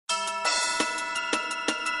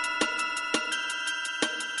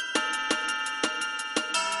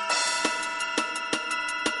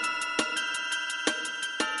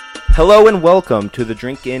Hello and welcome to the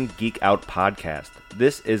Drink In Geek Out podcast.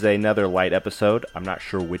 This is another Lite episode. I'm not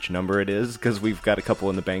sure which number it is because we've got a couple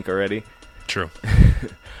in the bank already. True.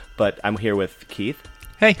 But I'm here with Keith.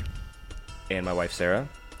 Hey. And my wife Sarah.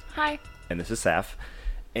 Hi. And this is Saf.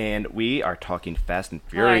 And we are talking Fast and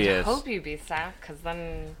Furious. Well, I hope you be Saf, because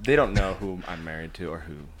then... They don't know who I'm married to or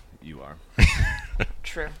who you are.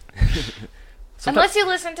 True. Unless you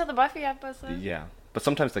listen to the Buffy episode. Yeah. But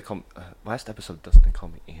sometimes they call me... last episode, doesn't they call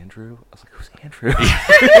me Andrew? I was like, who's Andrew?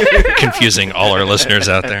 Confusing all our listeners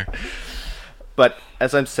out there. But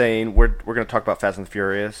as I'm saying, we're going to talk about Fast and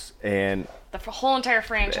Furious and... The whole entire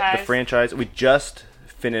franchise. The franchise. We just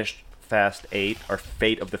finished Fast 8, or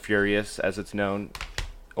Fate of the Furious, as it's known.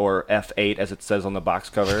 Or F8, as it says on the box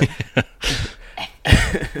cover.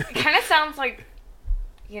 It kind of sounds like,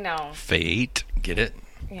 you know... Fate. Get it?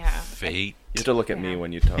 Yeah. Fate. You have to look at me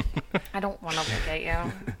when you talk. I don't want to look at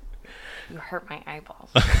you. You hurt my eyeballs.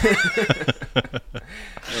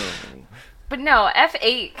 But no,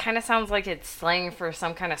 F8 kind of sounds like it's slang for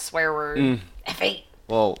some kind of swear word. F8.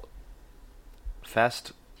 Well,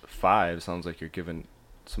 Fast 5 sounds like you're giving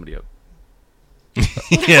somebody a...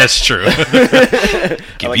 Yeah, it's true.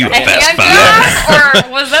 Give like you a A fast hand five. job?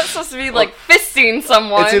 Or was that supposed to be like fisting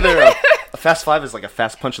someone? It's either a Fast 5 is like a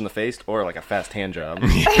fast punch in the face or like a fast hand job.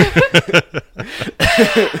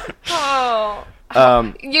 Oh.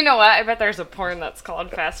 You know what? I bet there's a porn that's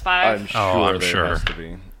called Fast 5. I'm sure I'm there sure. has to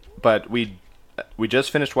be. But we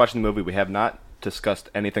just finished watching the movie. We have not discussed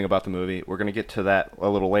anything about the movie. We're going to get to that a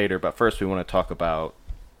little later, but first we want to talk about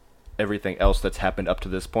everything else that's happened up to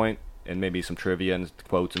this point, and maybe some trivia and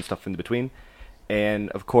quotes and stuff in between. And,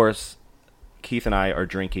 of course, Keith and I are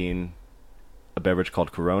drinking a beverage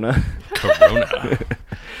called Corona. Corona.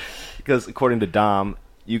 Because, according to Dom,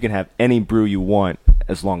 you can have any brew you want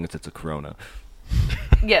as long as it's a Corona.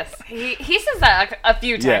 Yes. He says that a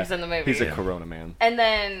few times in the movie. He's a Corona man. And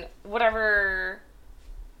then, whatever...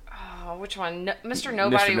 Oh, which one? Mr.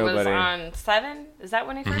 Nobody was on 7? Is that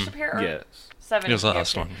when he first appeared? Or Yes. 7. It was the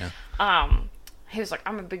last one, yeah. He was like,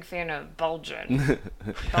 I'm a big fan of Belgian.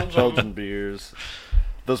 Belgian beers.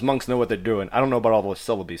 Those monks know what they're doing. I don't know about all the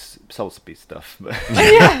celibacy stuff. But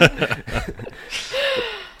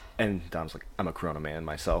and Dom's like, I'm a Corona man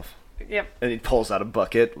myself. Yep. And he pulls out a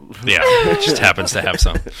bucket. Yeah, it just happens to have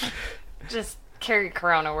some. Just carry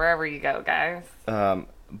Corona wherever you go, guys.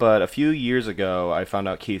 But a few years ago, I found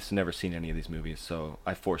out Keith's never seen any of these movies, so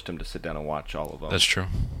I forced him to sit down and watch all of them. That's true.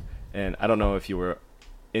 And I don't know if you were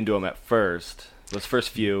into them at first. Those first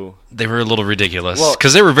few... They were a little ridiculous, Well,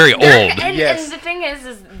 because they were very old. And Yes. the thing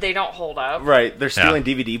is they don't hold up. Right, they're stealing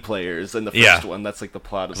DVD players in the first one. That's like the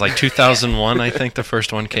plot. It was like 2001, I think the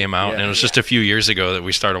first one came out, and it was just Yeah. a few years ago that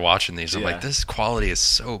we started watching these. I'm Yeah. like, this quality is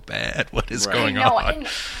so bad. What is Right. going No, on?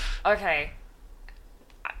 okay.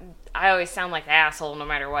 I always sound like an asshole no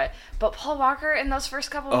matter what. But Paul Walker in those first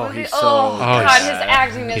couple Oh, movies, he's so God, bad. his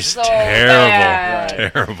acting is He's so terrible. bad.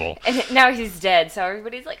 Right. Terrible. And now he's dead, so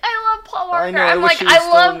everybody's like, I love Paul Walker. I know, I I'm wish like, he was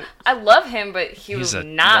still I love him, but he He's was not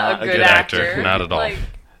not a good actor. Not at all. Like,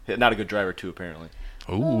 Not a good driver, too, apparently.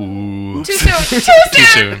 Ooh. too soon. Too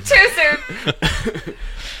soon. Too soon.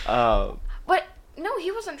 Uh, But no, he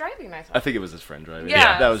wasn't driving. I thought. I think it was his friend driving.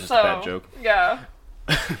 Yeah, That was just a bad joke. Yeah.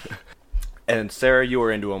 And Sarah, you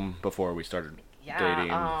were into him before we started Yeah, dating.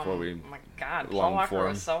 Before we... oh my God, Paul long Walker form.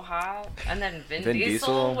 was so hot, and then Vin Vin Diesel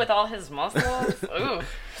Diesel. with all his muscles. Ooh,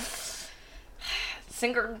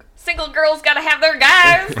 single girls gotta have their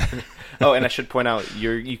guys. Oh, and I should point out,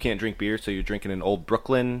 you can't drink beer, so you're drinking an Old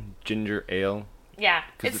Brooklyn ginger ale. Yeah,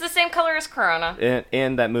 it's the same color as Corona.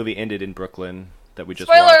 And that movie ended in Brooklyn that we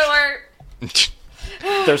just Spoiler watched.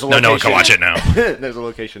 alert. There's a No location. one can watch it now. There's a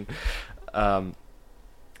location.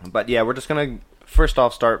 But yeah, we're just going to first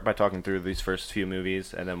off start by talking through these first few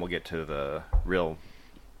movies, and then we'll get to the real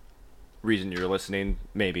reason you're listening.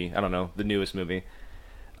 Maybe. I don't know. The newest movie.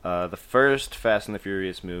 The first Fast and the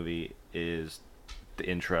Furious movie is the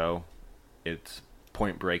intro. It's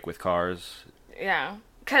Point Break with cars. Yeah,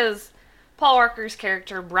 because Paul Walker's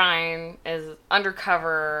character Brian is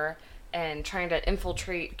undercover and trying to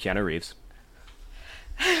infiltrate. Keanu Reeves.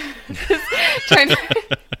 trying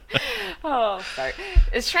to, oh, sorry.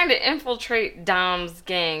 Is trying to infiltrate Dom's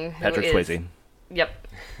gang. Who Patrick is, Swayze. Yep.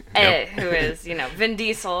 Yep. Who is, Vin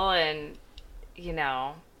Diesel, and,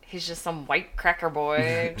 he's just some white cracker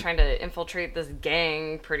boy trying to infiltrate this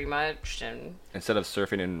gang, pretty much, and... Instead of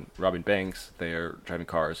surfing and robbing banks, they are driving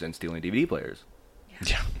cars and stealing DVD players.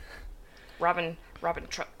 Yeah. Robbing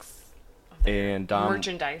trucks. And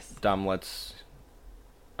Merchandise.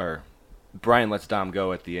 Brian lets Dom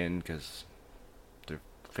go at the end because they're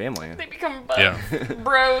family. They become buds, Yeah.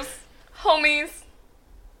 bros, homies.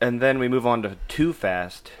 And then we move on to Too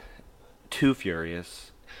Fast, Too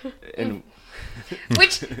Furious. And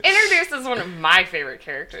Which introduces one of my favorite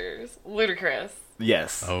characters, Ludacris.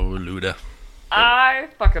 yes. Oh, Luda. I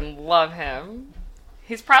fucking love him.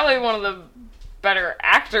 He's probably one of the better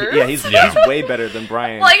actors. Yeah, he's way better than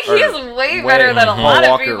Brian. Like, or he's way better than a Paul lot of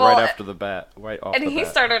Walker people. right after the bat. Right off And the he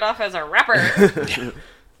bat. started off as a rapper.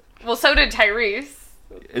 Well, so did Tyrese.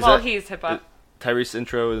 He's hip hop. Tyrese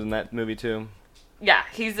intro is in that movie too. Yeah,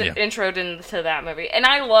 he's introed into that movie. And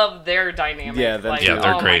I love their dynamic. Yeah, them like, too. Yeah,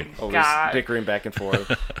 they're oh great. My Always God. bickering back and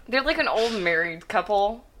forth. They're like an old married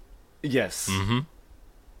couple. Yes. Mm-hmm.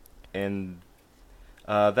 And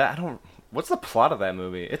that I don't. What's the plot of that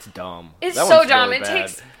movie? It's dumb. It's That so one's dumb. really it bad.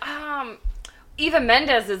 takes Eva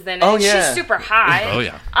Mendes is in it. Oh, and yeah. She's super high. Oh,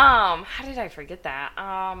 yeah. How did I forget that?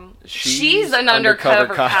 She's an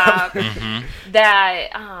undercover cop Mm-hmm. that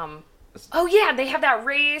oh yeah, they have that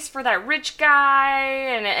race for that rich guy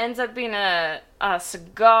and it ends up being a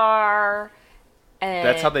cigar. And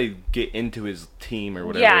That's how they get into his team or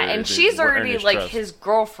whatever. yeah, it and is, she's earn already his like trust. his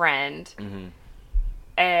girlfriend. Mhm.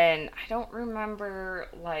 And I don't remember,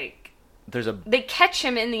 like, There's a they catch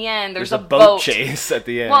him in the end. There's a boat chase at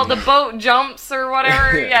the end. Well, the boat jumps or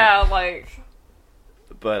whatever. Yeah, like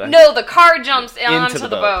but no, the car jumps Into onto the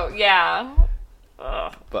the boat. boat. Yeah.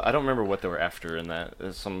 Ugh. But I don't remember what they were after in that.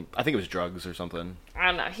 I think it was drugs or something. I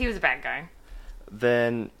don't know. He was a bad guy.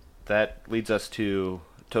 Then that leads us to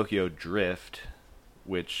Tokyo Drift,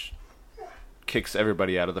 which kicks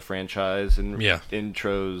everybody out of the franchise and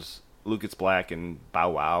intros Lucas Black and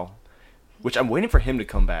Bow Wow, which I'm waiting for him to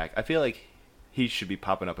come back. I feel like he should be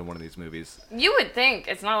popping up in one of these movies. You would think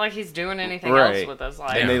it's not like he's doing anything Right. else with his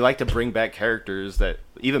life. And they like to bring back characters that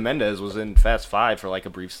Eva Mendes was in Fast 5 for like a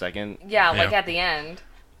brief second. Yeah, like Yeah. at the end.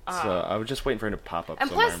 So I was just waiting for him to pop up And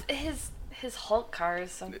somewhere. plus, his Hulk car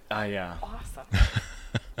is so Yeah. awesome.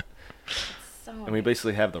 It's so And we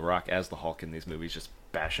basically have The Rock as the Hulk in these movies, just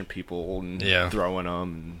bashing people and throwing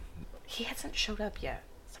them. He hasn't showed up yet.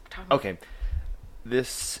 Stop talking. Okay.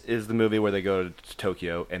 This is the movie where they go to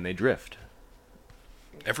Tokyo and they drift,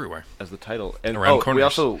 Everywhere. as the title. And Around we corners.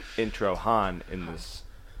 also intro Han in this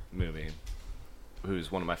movie,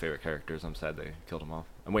 who's one of my favorite characters. I'm sad they killed him off.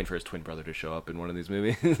 I'm waiting for his twin brother to show up in one of these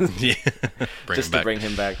movies. Yeah. Just to bring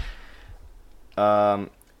him back.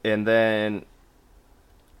 And then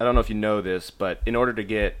I don't know if you know this, but in order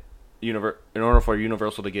for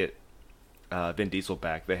Universal to get Vin Diesel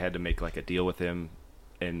back, they had to make like a deal with him,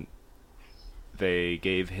 and they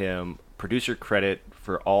gave him producer credit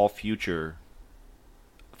for all future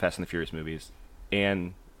Fast and the Furious movies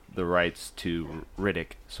and the rights to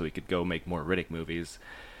Riddick, so he could go make more Riddick movies.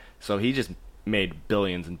 So he just made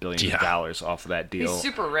billions and billions of dollars off of that deal. He's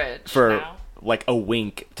super rich for now. like a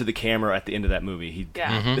wink to the camera at the end of that movie.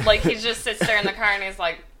 Yeah, like he just sits there in the car and he's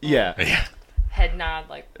like, Yeah. head nod,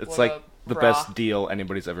 like It's what like up, the brah? best deal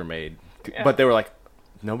anybody's ever made. Yeah. But they were like,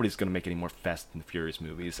 nobody's gonna make any more Fast and the Furious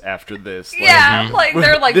movies after this. Like, Yeah, like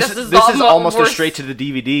they're like, this is almost a worst. straight to the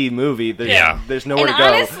DVD movie. There's nowhere and to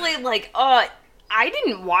go. honestly, like, I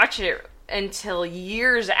didn't watch it until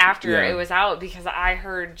years after it was out because I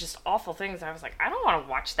heard just awful things. I was like, I don't want to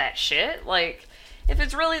watch that shit. Like, if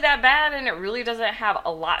it's really that bad and it really doesn't have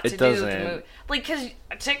a lot to do with the doesn't. movie, like, because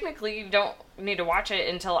technically you don't need to watch it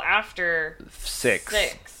until after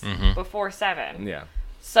 6. before 7. Yeah.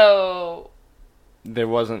 So There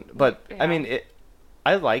wasn't, but Yeah. I mean,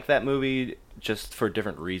 I like that movie just for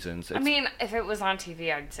different reasons. I mean, if it was on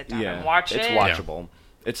TV, I'd sit down yeah, and watch it's it. watchable.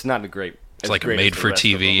 It's not a great. It's like a great as the made for rest of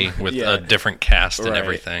TV them. with Yeah. a different cast and Right.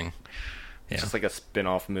 everything. Yeah. It's just like a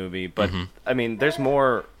spin-off movie, but I mean, there's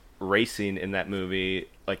more racing in that movie,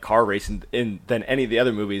 like car racing, than any of the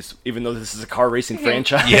other movies. Even though this is a car racing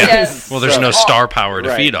franchise. Yeah. Yes. Well, there's So- no star power to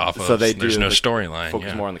Right. feed off of. So they There's do no the- storyline. Focus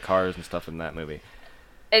Yeah. more on the cars and stuff in that movie.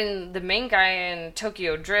 And the main guy in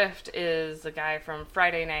Tokyo Drift is the guy from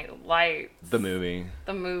Friday Night Lights, The movie,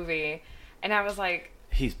 the movie. And I was like,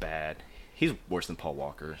 he's bad. He's worse than Paul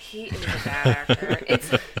Walker. he is a bad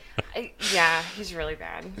actor. Yeah, he's really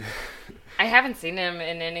bad. I haven't seen him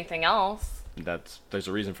in anything else. There's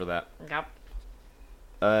a reason for that. Yep.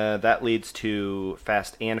 That leads to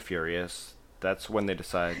Fast and Furious. That's when they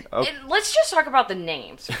decide. Oh, And let's just talk about the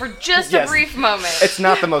names for just Yes. a brief moment. it's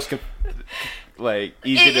not the most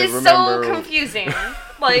easy It to is remember. so confusing.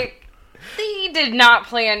 Like, they did not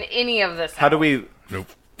plan any of this How do out. we Nope.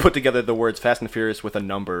 put together the words Fast and Furious with a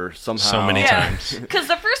number somehow? So many Yeah, times. because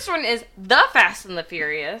the first one is The Fast and the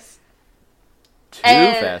Furious. Too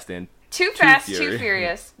And- fast and Too Fast, Too Fury.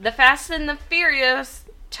 Furious. The Fast and the Furious,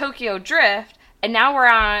 Tokyo Drift, and now we're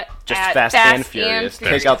on Just at Fast and Furious.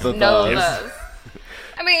 Take out the No thes. thes.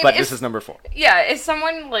 I mean, but this is number 4. Yeah, if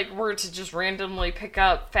someone like were to just randomly pick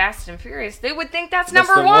up Fast and Furious, they would think that's That's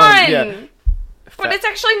number the 1. one, yeah. But it's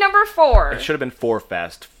actually number 4. It should have been 4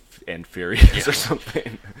 Fast and Furious or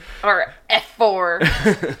something. Or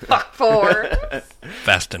F4. Fuck 4.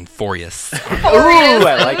 Fast and Furious. Ooh,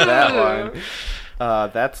 I like that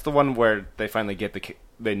one. That's the one where they finally get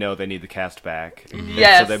they know they need the cast back.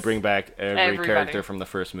 Yes. And so they bring back every character Everybody. from the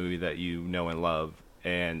first movie that you know and love,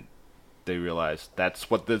 and they realize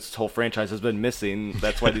that's what this whole franchise has been missing.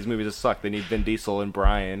 That's why these movies have sucked. They need Vin Diesel and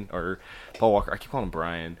Brian, or Paul Walker. I keep calling him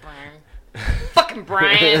Brian. Fucking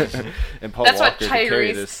Brian. And Paul That's Walker what to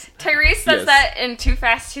carry Tyrese. this. Tyrese says Yes. that in Too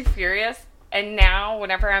Fast, Too Furious. And now,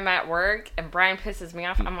 whenever I'm at work and Brian pisses me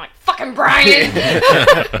off, I'm like, fucking Brian!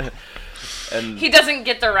 And He doesn't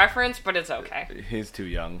get the reference, but it's okay. he's too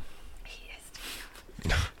young. He is too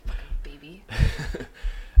young. Fucking baby.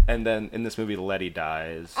 And then in this movie, Letty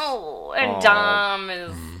dies. Oh, and Aw. Dom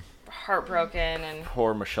is heartbroken and...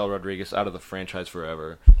 Poor Michelle Rodriguez out of the franchise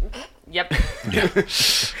forever. Yep.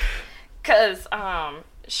 Because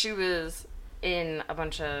she was in a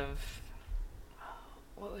bunch of...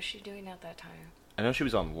 What was she doing at that time? I know she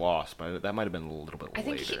was on Lost, but that might have been a little bit I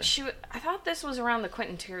think later. I thought this was around the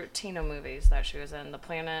Quentin Tarantino movies that she was in. The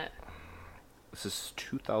Planet... This is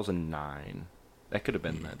 2009. That could have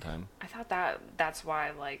been that time. I thought that's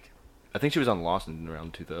why, like... I think she was on Lost in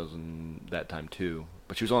around 2000 that time too.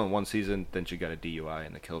 But she was only in one season, then she got a DUI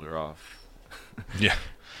and they killed her off. Yeah.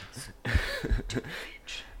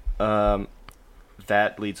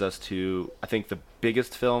 That leads us to, I think, the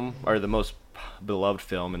biggest film, or the most beloved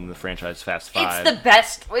film in the franchise, Fast Five. It's the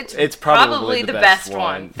best. It's probably the best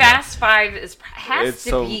one. Fast Five has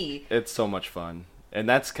to be. It's so much fun. And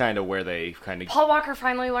that's kind of where they kind of... Paul Walker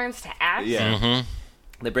finally learns to act. Yeah.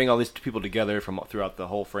 Mm-hmm. They bring all these people together from throughout the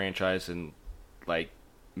whole franchise and, like,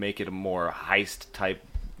 make it a more heist-type,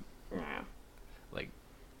 Yeah. like,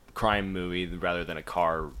 crime movie rather than a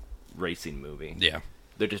car racing movie. Yeah.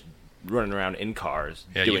 They're just running around in cars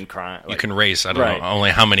doing crime. You can race, I don't know,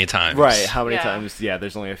 only how many times. Right, how many Yeah. times? Yeah,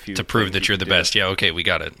 there's only a few. To prove things that you you're the can do. best. Yeah, okay, we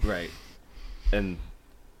got it. Right. And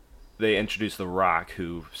they introduce The Rock,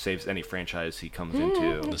 who saves any franchise he comes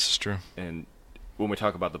into. This is true. And when we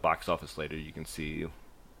talk about the box office later, you can see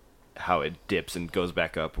how it dips and goes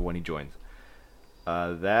back up when he joins.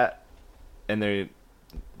 That's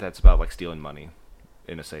about, like, stealing money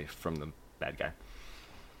in a safe from the bad guy.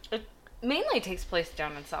 It mainly takes place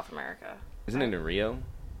down in South America. Isn't it in Rio?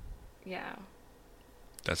 Yeah.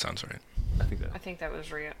 That sounds right. I think that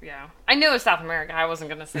was Rio. Yeah. I knew it was South America. I wasn't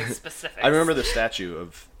going to say specifics. I remember the statue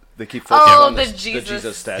of... They keep focusing on the the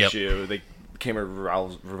Jesus statue. The camera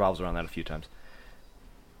revolves around that a few times.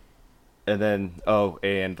 And then,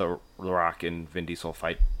 and The Rock and Vin Diesel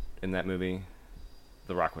fight in that movie.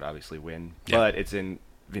 The Rock would obviously win. Yep. But it's in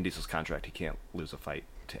Vin Diesel's contract. He can't lose a fight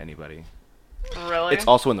to anybody. Really? It's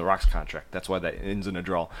also in The Rock's contract. That's why that ends in a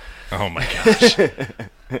draw. Oh my gosh.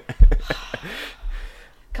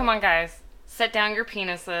 Come on, guys. Set down your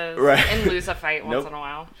penises Right. and lose a fight once Nope. in a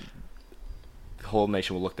while. The whole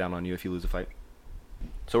nation will look down on you if you lose a fight.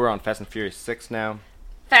 So we're on Fast and Furious 6 now.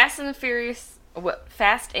 Fast and Furious 6.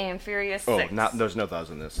 Oh, there's no thoughts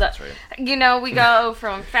in this. That's right. You know, we go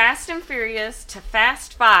from Fast and Furious to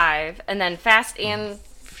Fast 5, and then Fast and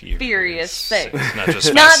Furious 6. Not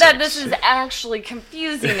just Not Fast that 6. this is actually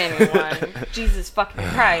confusing anyone. Jesus fucking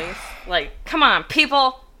Christ. Like, come on,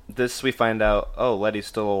 people. This we find out, Letty's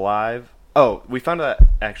still alive. Oh, we found out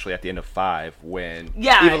actually at the end of 5 when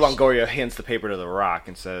Yeah, Eva Longoria hands the paper to The Rock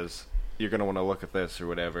and says, "You're going to want to look at this," or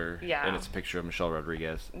whatever. Yeah. And it's a picture of Michelle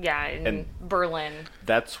Rodriguez. Yeah, in Berlin.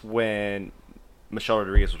 That's when Michelle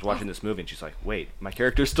Rodriguez was watching this movie and she's like, "Wait, my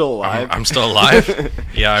character's still alive?" I'm still alive?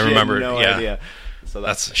 Yeah, I She had remember. no yeah. idea. So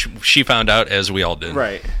that's She found out as we all did.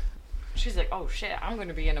 right. She's like, oh shit, I'm going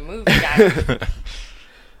to be in a movie, guys.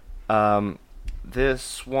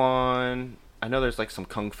 This one, I know there's like some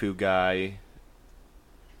kung fu guy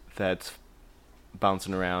that's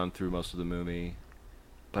bouncing around through most of the movie,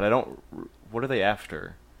 but I don't. What are they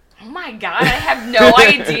after? Oh my god, I have no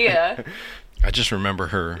idea. I just remember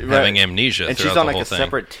her having amnesia and throughout she's on the like whole a thing.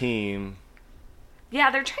 separate team. Yeah,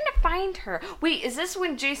 they're trying to find her. Wait, is this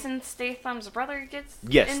when Jason Statham's brother gets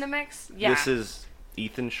Yes. in the mix? Yeah. This is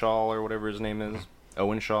Ethan Shaw or whatever his name is.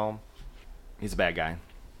 Owen Shaw. He's a bad guy.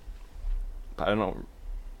 But I don't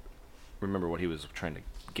remember what he was trying to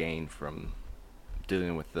gain from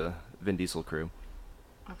dealing with the Vin Diesel crew.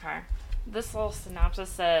 Okay. This little synopsis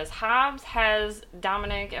says, Hobbs has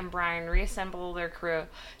Dominic and Brian reassemble their crew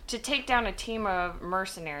to take down a team of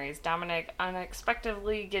mercenaries. Dominic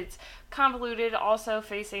unexpectedly gets convoluted, also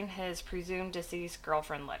facing his presumed deceased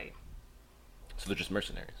girlfriend, Letty. So they're just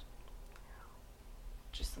mercenaries.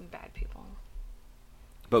 Just some bad people.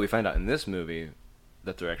 But we find out in this movie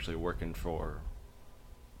that they're actually working for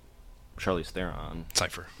Charlize Theron.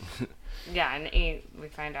 Cypher. Yeah, in 8 we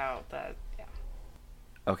find out that. Yeah.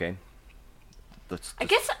 Okay. I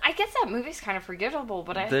guess that movie's kind of forgettable,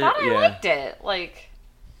 but I thought I liked it. Like,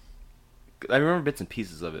 I remember bits and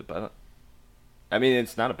pieces of it, but I mean,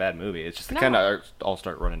 it's not a bad movie. It's just they kind of all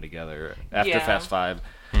start running together after Fast 5.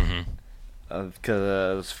 Mm-hmm.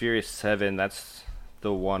 Because Furious 7, that's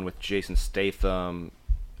the one with Jason Statham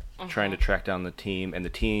trying to track down the team, and the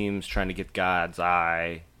team's trying to get God's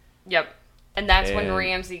eye. Yep. And that's when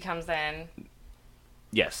Ramsey comes in.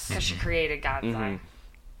 Yes. Because she created God's eye.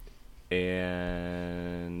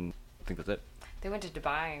 And I think that's it. They went to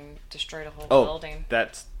Dubai and destroyed a whole building.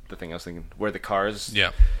 That's the thing I was thinking. Where the cars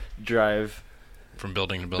drive from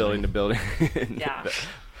building to building. Building. Yeah.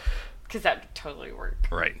 Because that would totally work.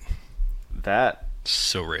 Right. That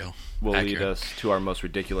so real. Will lead us to our most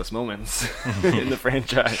ridiculous moments in the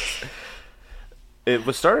franchise. It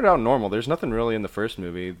was started out normal. There's nothing really in the first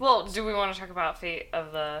movie. Well, do we want to talk about Fate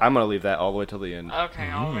of the... I'm going to leave that all the way till the end. Okay,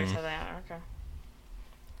 all the way to that. Okay.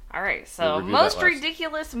 All right, so most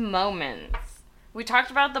ridiculous moments. We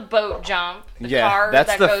talked about the boat jump. The car that's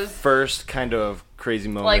that the goes... first kind of crazy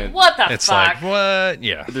moment. Like, what the fuck? It's like, what?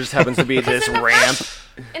 Yeah. There just happens to be this ramp.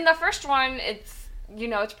 In the first one, it's,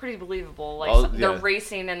 it's pretty believable. Like, they're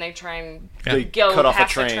racing and they try and go cut off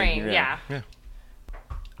past a train. The train.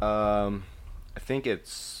 Yeah. I think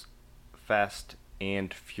it's Fast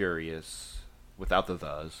and Furious without the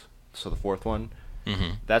thes. So the fourth one.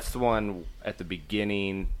 Mm-hmm. That's the one at the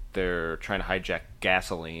beginning. They're trying to hijack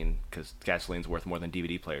gasoline because gasoline's worth more than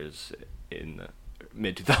DVD players in the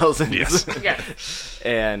mid-2000s. Yes.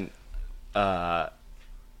 And I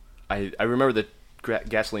remember the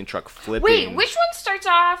gasoline truck flipping. Wait, which one starts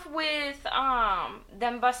off with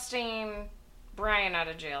them busting Brian out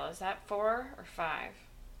of jail? Is that 4 or 5?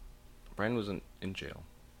 Brian wasn't in jail.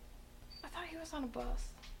 I thought he was on a bus.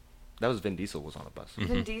 That was Vin Diesel was on a bus.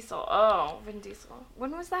 Mm-hmm. Vin Diesel. Oh, Vin Diesel.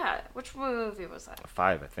 When was that? Which movie was that?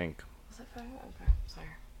 5, I think. Was it 5? Okay, sorry.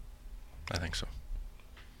 I think so.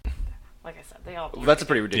 Like I said, they all... Well, that's a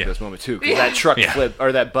pretty ridiculous moment, too, because that truck flip,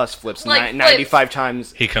 or that bus flips 95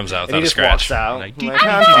 times. He comes out without a just scratch. Walks out. Like,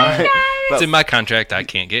 I'm fine. It's in my contract. I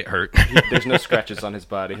can't get hurt. There's no scratches on his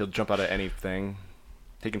body. He'll jump out of anything.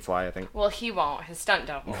 He can fly, I think. Well, he won't. His stunt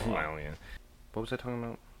double. Well, yeah. What was I talking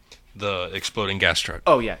about? The exploding gas truck.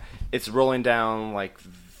 Oh, yeah. It's rolling down, like,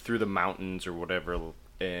 through the mountains or whatever,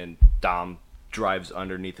 and Dom drives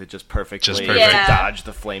underneath it just perfectly. Just perfect. To dodge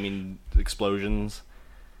the flaming explosions.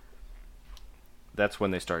 That's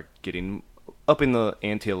when they start getting upping the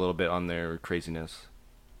ante a little bit on their craziness.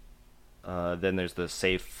 Then there's the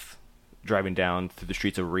safe driving down through the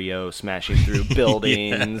streets of Rio, smashing through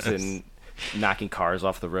buildings and knocking cars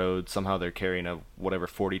off the road. Somehow they're carrying a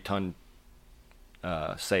 40-ton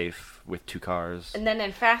safe with 2 cars. And then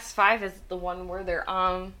in Fast 5 is the one where they're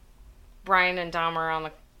Brian and Dom are on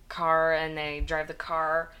the car and they drive the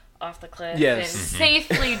car off the cliff and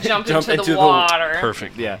safely jump into the water.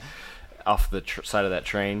 Perfect. Yeah. Off the side of that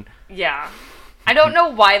train. Yeah. I don't know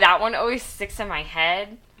why that one always sticks in my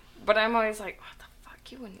head, but I'm always like, what the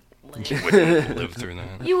fuck? You wouldn't live. You wouldn't live through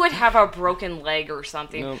that. You would have a broken leg or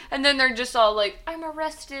something. Nope. And then they're just all like, I'm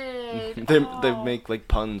arrested. They make like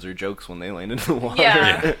puns or jokes when they land into the water.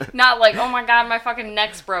 Yeah. Not like, oh my god, my fucking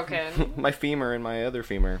neck's broken. My femur and my other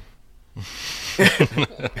femur.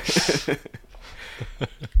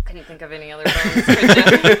 Couldn't think of any other bones, could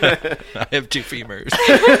you? I have 2 femurs.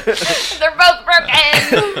 They're both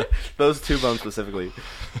broken. Those 2 bones specifically.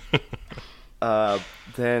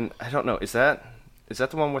 Then I don't know. Is that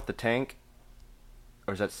the one with the tank,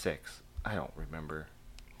 or is that 6? I don't remember.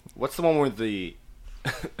 What's the one where the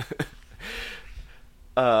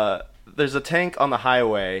there's a tank on the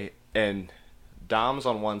highway and Dom's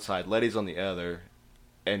on one side, Letty's on the other,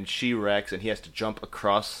 and she wrecks and he has to jump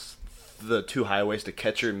across the 2 highways to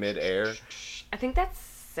catch her mid-air. I think that's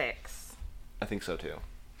 6. I think so too.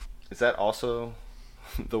 Is that also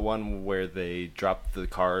the one where they drop the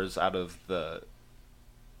cars out of the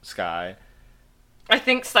sky? I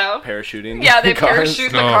think so. Parachuting? Yeah, they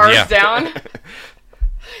parachute the cars down.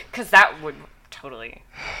 Because that would totally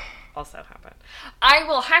also happen. I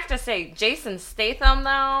will have to say, Jason Statham,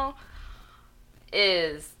 though,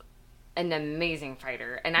 is an amazing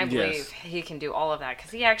fighter, and I believe he can do all of that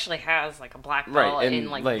because he actually has like a black belt in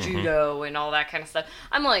like judo and all that kind of stuff.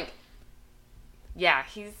 I'm like, yeah,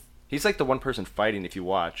 He's like the one person fighting. If you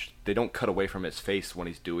watch, they don't cut away from his face when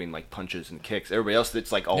he's doing like punches and kicks. Everybody else,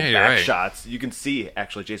 it's like all back shots. You can see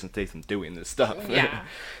actually Jason Statham doing this stuff. Yeah,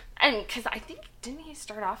 and because I think didn't he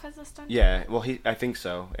start off as a stunt? Yeah, well, I think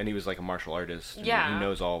so, and he was like a martial artist. Yeah, he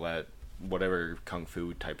knows all that, whatever kung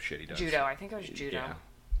fu type shit he does. Judo, I think it was judo.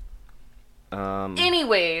 Yeah.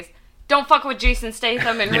 Anyways, don't fuck with Jason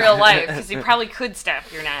Statham in real life because he probably could stab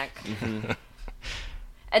your neck. Mm-hmm.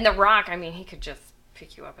 And The Rock, I mean, he could just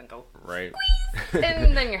pick you up and go right,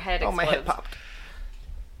 and then your head explodes. Oh, my head popped.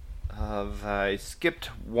 I skipped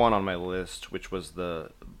one on my list, which was the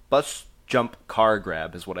bus jump car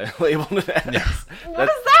grab, is what I labeled it as. Yeah. What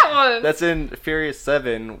is that one? That's in Furious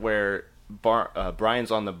 7, where Brian's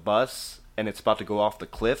on the bus and it's about to go off the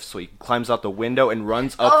cliff, so he climbs out the window and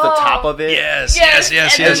runs up the top of it. Yes.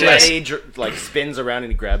 He like spins around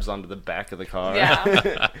and he grabs onto the back of the car.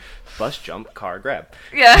 Yeah. Bus jump, car grab.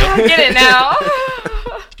 Yeah, I get it now.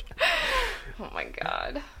 Oh my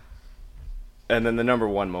god. And then the number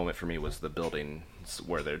one moment for me was the building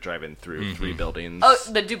where they're driving through 3 buildings. Oh,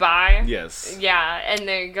 the Dubai? Yes. Yeah, and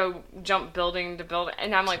they go jump building to building,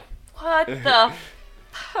 and I'm like, what the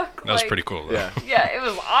fuck? That was pretty cool, though. Yeah, it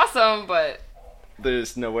was awesome, but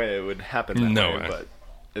there's no way it would happen that way. But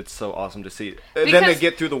it's so awesome to see. And then they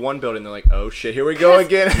get through the one building, they're like, oh shit, here we go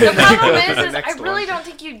again. The problem is I really don't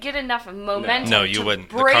think you'd get enough momentum. No, you wouldn't.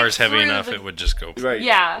 The car's heavy enough, it would just go. Right.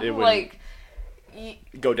 Yeah, it like...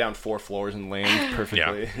 go down 4 floors and land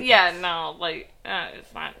perfectly. Yeah, no, like,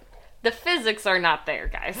 it's not... The physics are not there,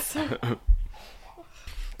 guys.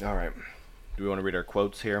 Alright. Do we want to read our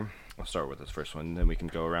quotes here? I'll start with this first one, then we can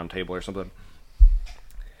go around table or something.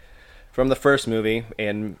 From the first movie,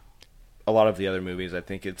 and a lot of the other movies, I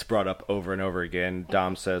think it's brought up over and over again.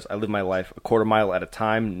 Dom says, I live my life a quarter mile at a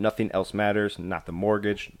time. Nothing else matters. Not the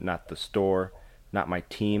mortgage, not the store, not my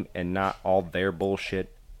team, and not all their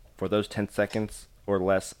bullshit. For those 10 seconds or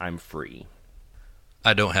less, I'm free.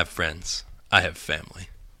 I don't have friends. I have family.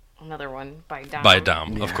 Another one by Dom. By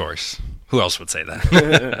Dom, of course. Who else would say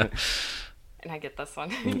that? And I get this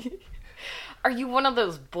one. Are you one of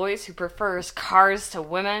those boys who prefers cars to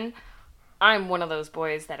women? I'm one of those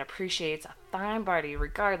boys that appreciates a fine body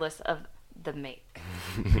regardless of the make.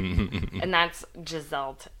 And that's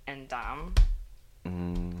Giselle and Dom.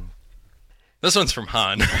 This one's from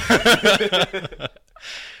Han.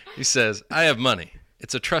 He says, I have money.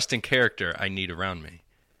 It's a trusting character I need around me.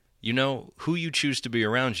 You know, who you choose to be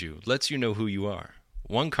around you lets you know who you are.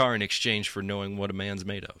 One car in exchange for knowing what a man's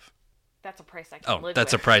made of. That's a price I can live with. Oh,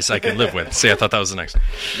 that's a price I can live with. See, I thought that was the next one.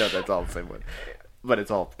 No, that's all the same one. But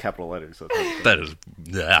it's all capital letters. So that is,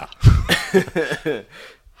 yeah.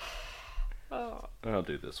 I'll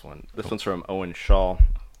do this one. This one's from Owen Shaw.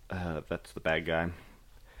 That's the bad guy.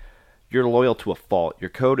 You're loyal to a fault.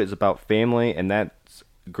 Your code is about family, and that's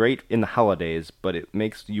great in the holidays, but it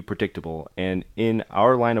makes you predictable. And in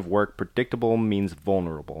our line of work, predictable means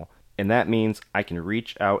vulnerable. And that means I can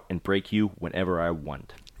reach out and break you whenever I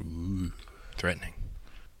want. Ooh, threatening.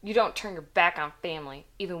 You don't turn your back on family,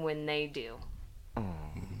 even when they do.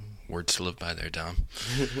 Words to live by there, Dom.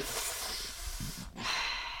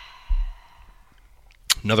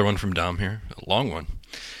 Another one from Dom here. A long one.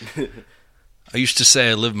 I used to say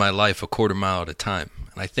I lived my life a quarter mile at a time,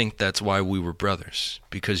 and I think that's why we were brothers,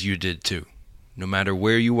 because you did too. No matter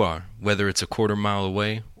where you are, whether it's a quarter mile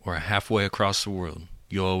away or halfway across the world,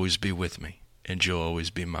 you'll always be with me, and you'll always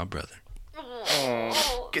be my brother.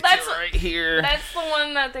 That's right here. That's the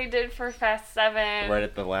one that they did for Fast 7. Right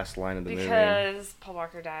at the last line of the movie. Because Paul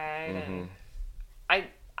Walker died. Mm-hmm. And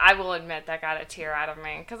I will admit that got a tear out of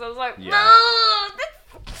me. Because I was like, yeah.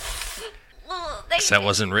 That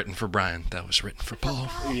wasn't written for Brian. That was written for Paul.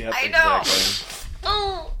 Yep, I know. Exactly.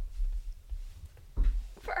 Oh.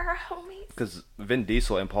 For our homies. Because Vin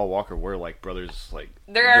Diesel and Paul Walker were like brothers. Like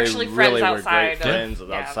They're actually they friends really outside. Were great friends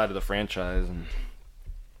outside of the franchise. And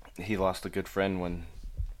he lost a good friend when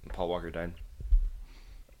Paul Walker died.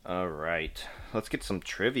 All right. Let's get some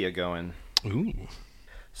trivia going. Ooh.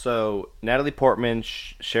 So, Natalie Portman,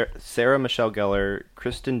 Sarah Michelle Gellar,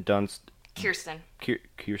 Kirsten Dunst. Kirsten.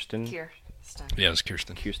 Kirsten? Yeah, it was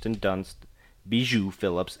Kirsten. Kirsten Dunst, Bijou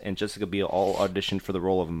Phillips, and Jessica Biel all auditioned for the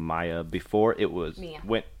role of Maya before it was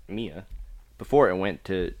Before it went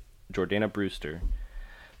to Jordana Brewster.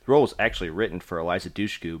 The role was actually written for Eliza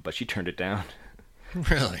Dushku, but she turned it down.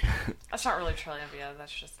 Really? That's not really trivia.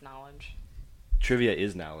 That's just knowledge. Trivia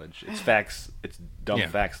is knowledge. It's facts. It's dumb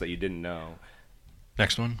facts that you didn't know.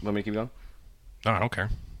 Next one. Want me to keep going? No, I don't care.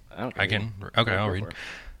 I don't care. Okay, I'll read.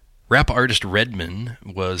 Rap artist Redman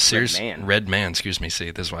was seriously Redman. Excuse me. See,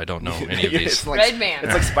 this is why I don't know any of these. It's like, Redman.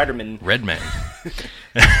 It's like Spider-Man. Redman.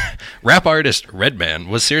 Rap artist Redman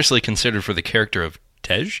was seriously considered for the character of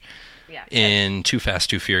Tej in Too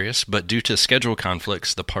Fast, Too Furious, but due to schedule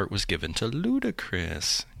conflicts, the part was given to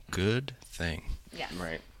Ludacris. Good thing. Yeah.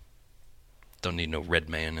 Right. Don't need no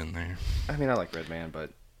Redman in there. I mean, I like Redman,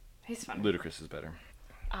 but he's funny. Ludacris is better.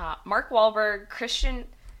 Mark Wahlberg, Christian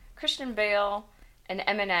Bale, and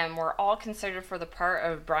Eminem were all considered for the part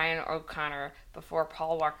of Brian O'Connor before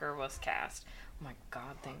Paul Walker was cast. Oh my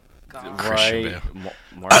God, thank God. Christian Bale.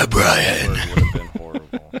 Brian would have been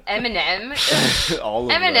horrible. Eminem? All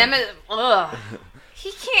of Eminem them. is... Ugh.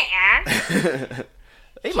 He can't act.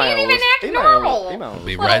 He can't even act normal. He'll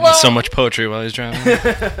be writing so much poetry while he's driving.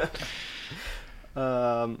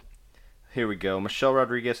 Here we go. Michelle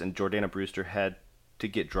Rodriguez and Jordana Brewster had to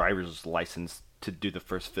get driver's license to do the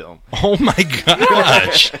first film. Oh my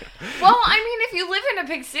gosh! Well, I mean, if you live in a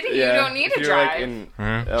big city, you don't need to drive. Like in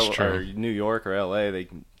or New York or LA, they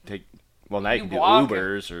can take. Well, now you can do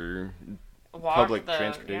Ubers or public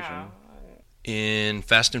transportation. Yeah. In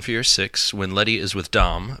Fast and Furious 6, when Letty is with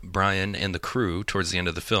Dom, Brian, and the crew towards the end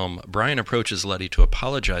of the film, Brian approaches Letty to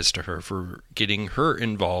apologize to her for getting her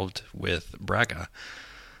involved with Braga.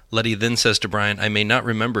 Letty then says to Brian, "I may not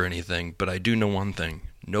remember anything, but I do know one thing.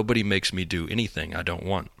 Nobody makes me do anything I don't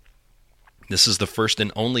want." This is the first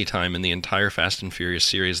and only time in the entire Fast and Furious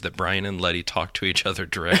series that Brian and Letty talk to each other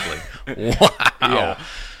directly. Wow. Yeah.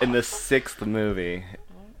 In the 6th movie,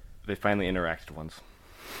 they finally interacted once.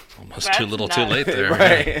 Almost That's too little nuts. too late there.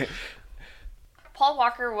 Right. Paul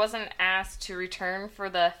Walker wasn't asked to return for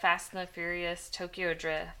the Fast and the Furious Tokyo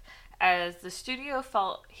Drift, as the studio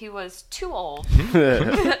felt he was too old.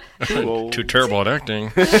 Too terrible at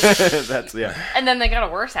acting. That's, yeah. And then they got a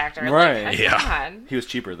worse actor. Right. Like, Yeah. God. He was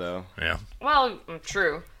cheaper, though. Yeah. Well,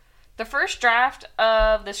 true. The first draft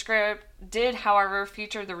of the script did, however,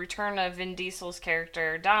 feature the return of Vin Diesel's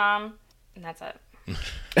character, Dom, and that's it.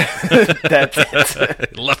 That's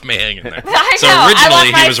it. Left me hanging there. I So know,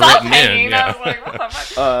 originally he was written hanging. in. I Yeah. was like, what the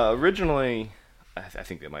fuck? Originally, I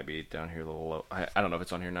think it might be down here a little low. I don't know if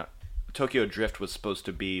it's on here or not. Tokyo Drift was supposed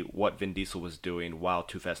to be what Vin Diesel was doing while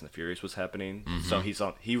Too Fast and the Furious was happening. Mm-hmm.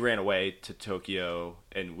 So he ran away to Tokyo,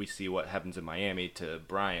 and we see what happens in Miami to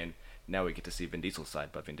Brian. Now we get to see Vin Diesel's side,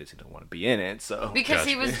 but Vin Diesel don't want to be in it. So Because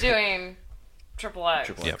he was doing Triple X.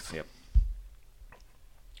 Triple X, yep.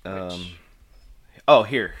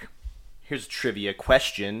 Here's a trivia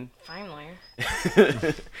question. Finally.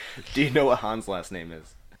 Do you know what Han's last name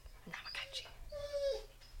is? Namakachi.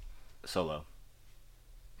 Solo.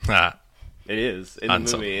 Ah. It is in Han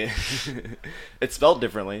the movie. It's spelled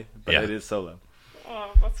differently, but Yeah. it is Solo.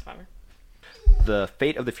 Oh, that's funny. The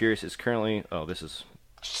Fate of the Furious is currently... Oh, this is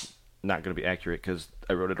not going to be accurate because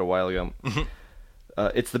I wrote it a while ago.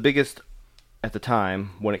 It's the biggest... At the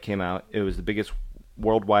time, when it came out, it was the biggest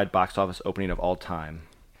worldwide box office opening of all time.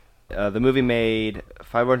 The movie made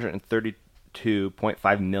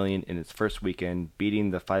 $532.5 million in its first weekend, beating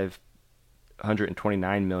the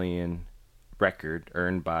 $529 million record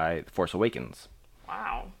earned by The Force Awakens.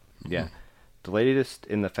 Wow. Yeah. The latest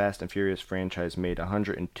in the Fast and Furious franchise made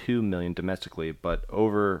 $102 million domestically, but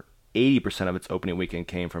over 80% of its opening weekend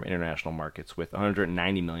came from international markets, with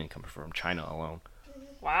 $190 million coming from China alone.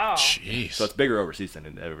 Wow. Jeez. So it's bigger overseas than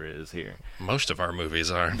it ever is here. Most of our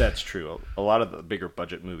movies are. That's true. A lot of the bigger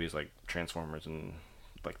budget movies like Transformers and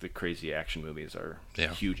like the crazy action movies are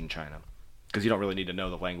huge in China. Because you don't really need to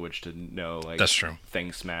know the language to know, like, that's true.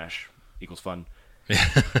 Things smash equals fun. Yeah.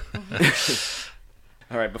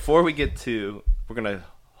 All right, before we get to... We're going to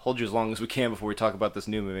hold you as long as we can before we talk about this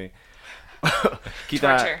new movie. Keith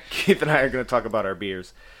and I are going to talk about our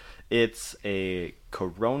beers. It's a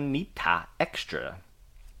Coronita Extra.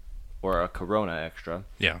 Or a Corona Extra.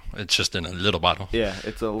 Yeah, it's just in a little bottle. Yeah,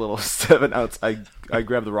 it's a little 7-ounce. I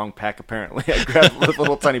grabbed the wrong pack, apparently. I grabbed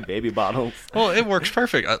little tiny baby bottles. Well, it works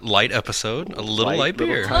perfect. A light episode, a little light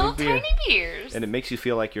beer. Little tiny beers. And it makes you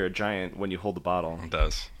feel like you're a giant when you hold the bottle. It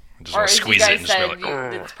does. I just or want to as squeeze you it guys and just said, be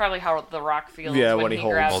like, it's probably how The Rock feels when he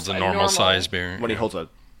grabs holds a normal size beer. When he holds a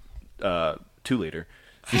 2-liter.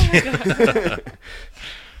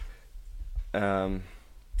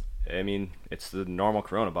 I mean, it's the normal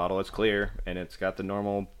Corona bottle. It's clear, and it's got the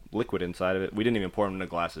normal liquid inside of it. We didn't even pour them into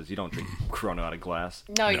glasses. You don't drink Corona out of glass.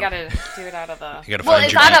 No, you gotta do it out of the... You gotta well, find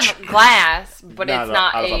it's your out niche. of glass, but it's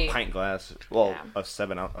not out of a pint glass. Well, a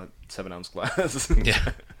 7-ounce glass.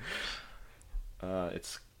 Yeah.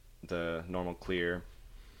 It's the normal clear.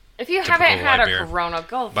 If you Typical haven't had light a beer. Corona,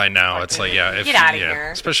 go... By now, it's like, get out of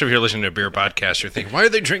here. Especially if you're listening to a beer podcast, you're thinking, why are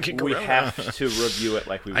they drinking Corona? We have to review it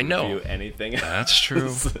like we I know. review anything else. That's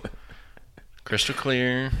true. Crystal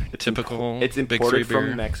clear, typical. It's Big imported Three beer.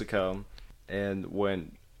 from Mexico, and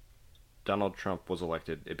when Donald Trump was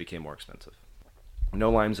elected, it became more expensive.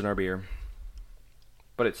 No limes in our beer,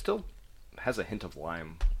 but it still has a hint of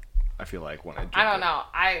lime. I feel like when I drink I don't it. know.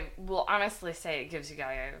 I will honestly say it gives you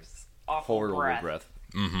guys awful Horrible breath.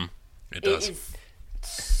 Mm-hmm. It does. It is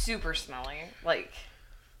super smelly, like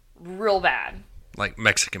real bad. Like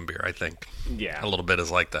Mexican beer, I think. Yeah. A little bit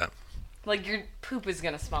is like that. Like your poop is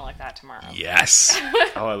gonna smell like that tomorrow. Yes.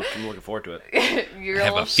 Oh, I'm looking forward to it. Your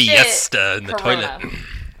Have little a fiesta in the Corona. toilet.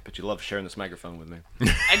 But you love sharing this microphone with me.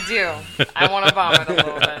 I do. I want to vomit a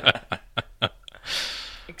little bit,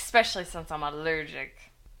 especially since I'm allergic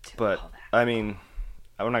to But all that. I mean,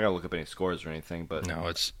 I'm not gonna look up any scores or anything. But No,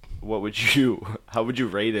 it's. what would you? How would you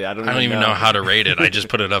rate it? I don't even know how to rate it. I just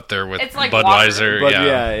put it up there with It's like Budweiser, But yeah,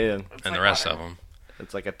 yeah, and It's the like rest water. of them.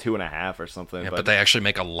 it's like a 2.5 or something. Yeah, but they actually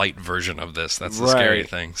make a light version of this. That's the Right. scary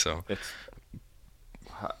thing. So it's.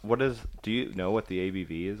 What is? Do you know what the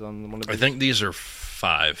ABV is on one of these? I think these are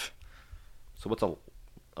 5. So what's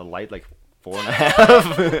a light like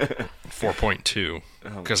 4.5? 4.2. Oh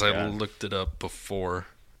my Because I God. looked it up before.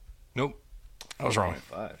 Nope. I was wrong.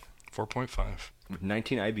 4.5. 4.5. With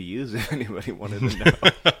 19 IBUs, if anybody wanted to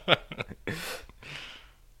know.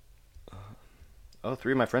 Oh,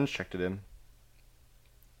 3 of my friends checked it in.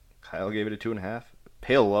 Kyle gave it a 2.5.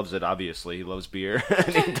 Pale loves it, obviously. He loves beer.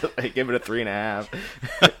 I gave it a 3.5.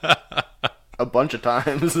 A bunch of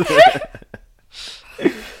times.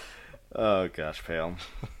 Oh, gosh, Pale.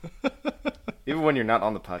 Even when you're not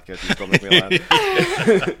on the podcast, you still make me laugh.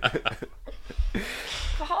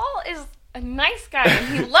 Paul is a nice guy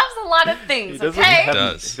and he loves a lot of He things. doesn't, Okay,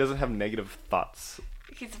 does. he doesn't have negative thoughts.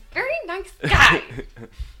 he's a very nice guy.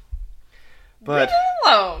 But Leave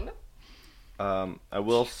him alone. I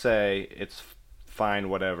will say it's fine,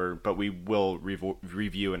 whatever, but we will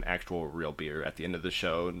review an actual real beer at the end of the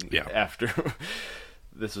show. And Yeah. After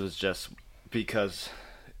this was just because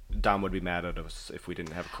Dom would be mad at us if we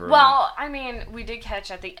didn't have Corona. Well, I mean, we did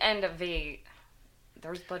catch at the end of there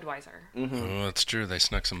was Budweiser. Oh, that's true. They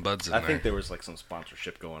snuck some buds in I there. think there was like some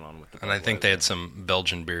sponsorship going on with the And I think they had Budweiser. some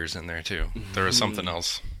Belgian beers in there, too. There was something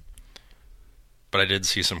else. But I did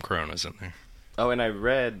see some Coronas in there. Oh, and I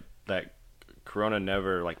read that Corona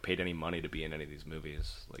never like paid any money to be in any of these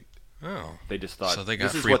movies. Like Oh. they just thought So they got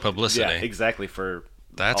this is free what- publicity. Yeah, exactly for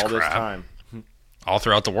That's all this crap. time. All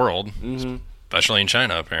throughout the world. Mm-hmm. Especially in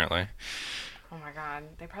China, apparently. Oh my god,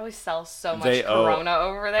 they probably sell so much They owe- Corona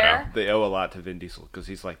over there. They owe a lot to Vin Diesel because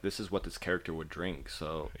he's like, this is what this character would drink.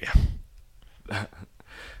 So Yeah.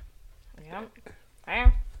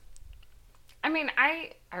 Yeah. I mean,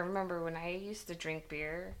 I remember when I used to drink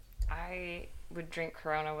beer, I would drink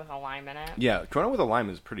Corona with a lime in it. yeah, Corona with a lime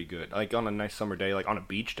is pretty good. Like on a nice summer day, like on a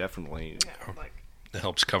beach, definitely. Yeah, like It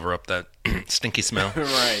helps cover up that stinky smell.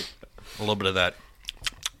 Right. A little bit of that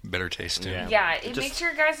bitter taste, too. Yeah. yeah, it Just- makes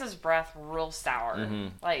your guys' breath real sour.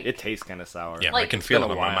 Like It tastes kind of sour. Yeah, I Like- can It's feel been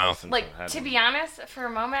it a in my while mouth. since Like, I've had to one. be honest, for a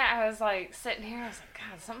moment, I was like sitting here, I was like,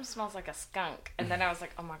 God, something smells like a skunk. And then I was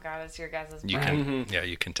like, oh my God, it's your guys' You breath. can, yeah,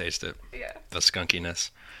 you can taste it. Yeah. The skunkiness.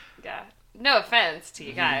 Yeah. No offense to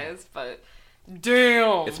you guys, but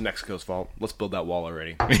damn. It's Mexico's fault. Let's build that wall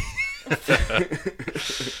already.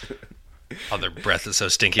 Oh, their breath is so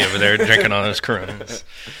stinky over there drinking all those Coronas.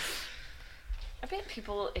 I bet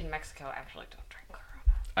people in Mexico actually don't drink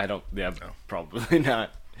Corona. I don't. Yeah, No. probably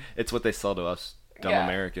not. It's what they sell to us dumb Yeah.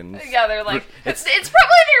 Americans. Yeah, they're like, it's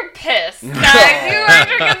probably their piss. Guys, you are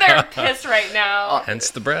drinking their piss right now.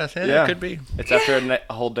 Hence the breath. Yeah, Yeah. it could be. It's after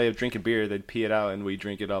a whole day of drinking beer, they'd pee it out and we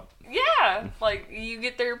drink it up. Yeah, like you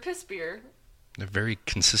get their piss beer. They're very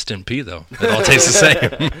consistent pee, though. It all tastes the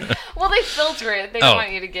same. Well, they filter it. They don't Oh.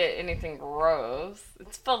 want you to get anything gross.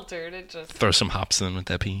 It's filtered. It just, Throw some hops in with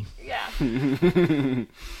that pee. yeah.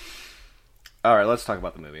 All right, let's talk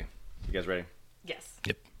about the movie. You guys ready? Yes.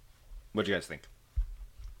 Yep. What'd you guys think?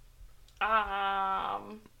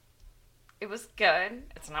 It was good.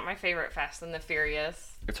 It's not my favorite Fast and the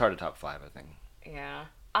Furious. It's hard to top 5, I think. Yeah.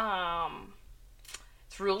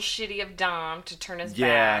 It's real shitty of Dom to turn his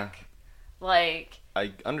Yeah. back. Like,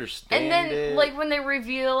 I understand and then it. like when they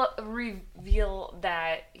reveal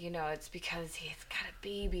that, you know, it's because he's got a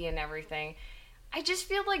baby and everything. I just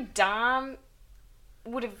feel like Dom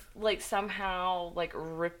would have like somehow like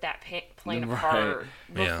ripped that plane Right. apart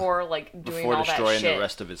Yeah. before like doing before all that destroying shit. the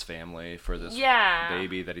rest of his family for this Yeah.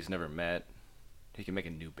 baby that he's never met. He can make a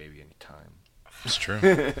new baby anytime. It's true.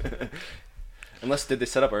 Unless, did they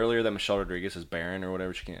set up earlier that Michelle Rodriguez is barren or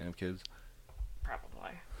whatever, she can't have kids? Probably.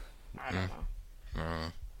 I don't know.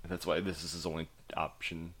 That's why this is his only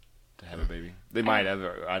option to have a baby. They might have,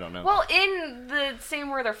 I don't know. Well, in the scene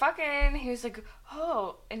where they're fucking, he was like,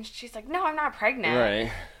 oh, and she's like, no, I'm not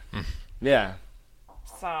pregnant. Right. Yeah.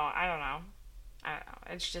 So, I don't know.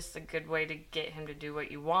 It's just a good way to get him to do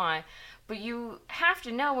what you want. But you have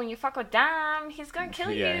to know when you fuck with Dom, he's going to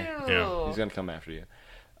kill you. Yeah. He's going to come after you.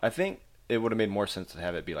 I think it would have made more sense to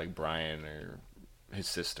have it be like Brian or his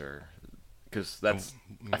sister. Because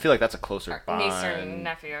I feel like that's a closer bond. Niece or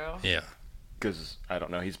nephew. Yeah. Because, I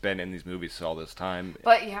don't know, he's been in these movies all this time.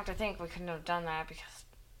 But you have to think we couldn't have done that because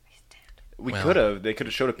he's dead. We could have. They could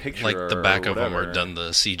have showed a picture Like the back or of him, or whatever. done the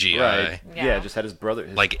CGI. Right. Yeah. Yeah, just had his brother.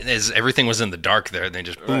 Like, as everything was in the dark there, and they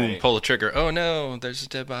just, boom, Right. pull the trigger. Oh, no, there's a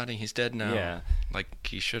dead body. He's dead now. Yeah. Like,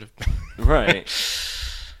 he should have. Right.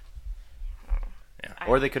 Yeah.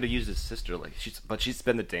 Or they could have used his sister. But she's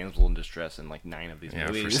been the damsel in distress in like 9 of these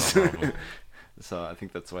movies. For some of them. So I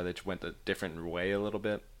think that's why they went a different way a little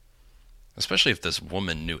bit. Especially if this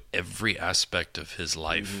woman knew every aspect of his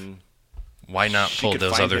life. Mm-hmm. Why not She pull could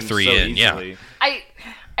those find other him 3 so in? easily. Yeah.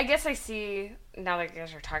 I guess I see, now that you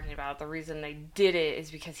guys are talking about it, the reason they did it is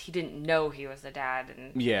because he didn't know he was the dad.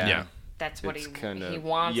 And Yeah. that's what It's he kinda-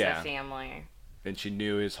 wants yeah. a family. And she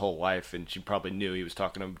knew his whole life, and she probably knew he was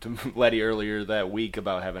talking to Letty earlier that week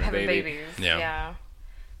about having a baby. Babies. Yeah. Yeah.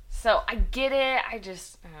 So I get it. I don't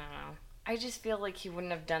know. I just feel like he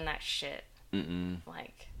wouldn't have done that shit. Mm-mm.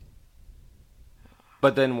 Like,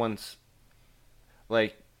 But then once,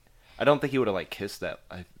 like, I don't think he would have like kissed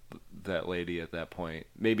that lady at that point.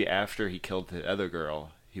 Maybe after he killed the other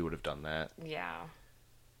girl, he would have done that. yeah.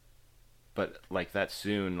 But like that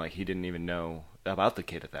soon, like he didn't even know about the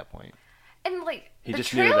kid at that point. And like He the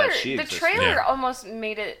just knew trailer, that she the existed. trailer Yeah. almost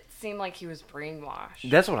made it seem like he was brainwashed.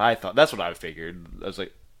 That's what I thought. That's what I figured. I was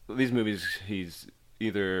like, these movies, he's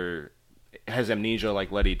either has amnesia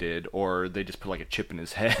like Letty did, or they just put like a chip in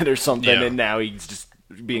his head or something, Yeah. and now he's just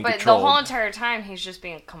being But controlled. the whole entire time he's just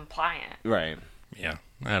being compliant. Right. Yeah.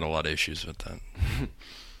 I had a lot of issues with that.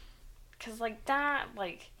 Cause like that,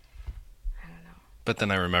 like, I don't know. But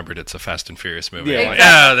then I remembered it's a Fast and Furious movie. Yeah. I'm like,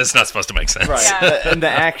 Exactly. that's not supposed to make sense. Right. Yeah. And the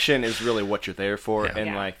action is really what you're there for. Yeah. And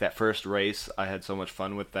Yeah. like that first race, I had so much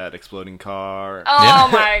fun with that exploding car. Oh Yeah.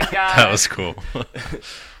 my god. That was cool.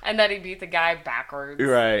 And then he beat the guy backwards.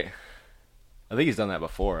 Right. I think he's done that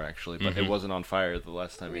before, actually, but Mhm. it wasn't on fire the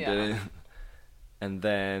last time he Yeah. did it. And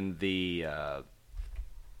then the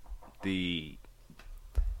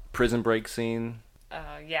prison break scene.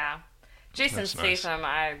 Yeah. Jason That's nice.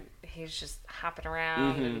 Statham, he's just hopping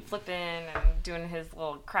around Mm-hmm. and flipping and doing his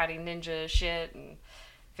little karate ninja shit, and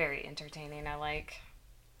very entertaining. I like.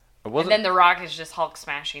 It And wasn't. then The Rock is just Hulk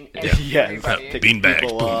smashing Yeah, everybody. picking Beanbags.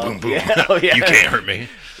 people Boom, up. boom, boom. Yeah, oh, yeah. You can't hurt me.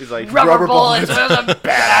 He's like Rubber bullets was a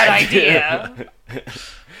bad idea.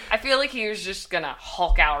 I feel like he was just gonna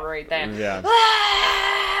Hulk out right then. Yeah.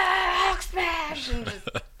 Ah, Hulk smash and just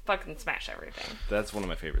fucking smash everything. That's one of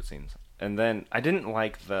my favorite scenes. And then I didn't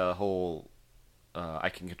like the whole I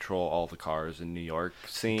can control all the cars in New York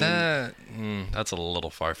scene. That's a little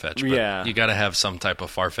far-fetched. But Yeah. you got to have some type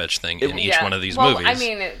of far-fetched thing in each Yeah. one of these well, movies. I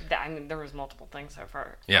mean, there was multiple things so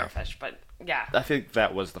far. Yeah. Far-fetched, but yeah. I think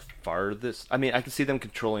that was the farthest. I mean, I could see them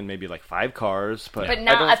controlling maybe like 5 cars, but But I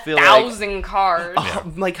not don't feel 1,000 cars.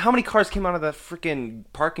 like like how many cars came out of that freaking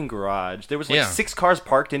parking garage? There was like Yeah. 6 cars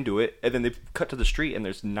parked into it, and then they cut to the street, and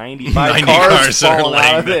there's 95 90 cars cars that are falling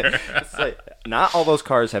out of laying it. there. It's like not all those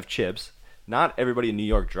cars have chips. Not everybody in New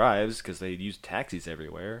York drives because they use taxis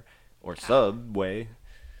everywhere or subway.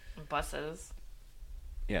 Buses.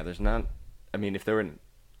 Yeah, there's not. I mean, if they're in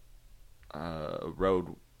a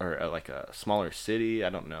road or like a smaller city, I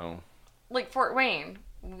don't know. Like Fort Wayne,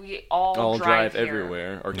 we all I'll drive here.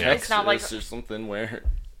 everywhere, or Yeah. Texas It's not like- or something where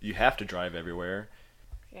you have to drive everywhere.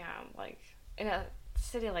 Yeah, like in a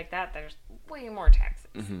city like that, there's way more taxis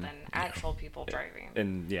Mm-hmm. than actual people driving.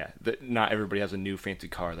 And yeah, not everybody has a new fancy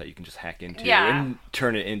car that you can just hack into Yeah. and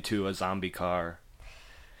turn it into a zombie car.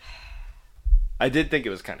 I did think it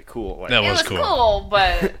was kind of cool. Like, That It was was cool. cool,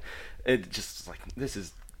 but it just like this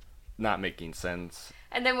is not making sense.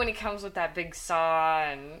 and then when he comes with that big saw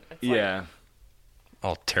and it's Yeah,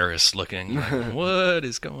 All terrorist looking. Like, what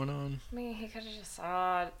is going on? I mean, he could have just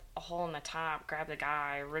sawed a hole in the top, grabbed the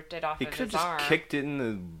guy, ripped it off he of could his have arm. just kicked it in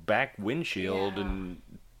the back windshield Yeah. and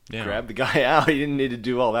Yeah. grabbed the guy out. He didn't need to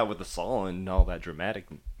do all that with the saw and all that dramatic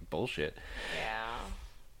bullshit. Yeah.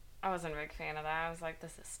 I wasn't a big fan of that. I was like,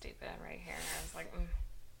 this is stupid right here. I was like,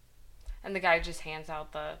 And the guy just hands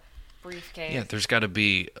out the briefcase. Yeah, there's got to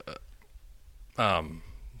be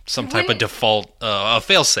some type of Wouldn't- default a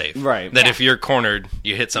failsafe. Right. That Yeah. if you're cornered,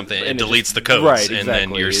 you hit something, it And it deletes just- the codes, right, and then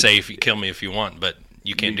exactly. you're It's- safe. You kill me if you want, but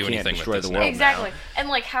you can't You do can't anything destroy with this the now. world. Exactly. And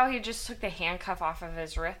like how he just took the handcuff off of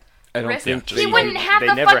his wrist. I don't wrist, think he wouldn't have they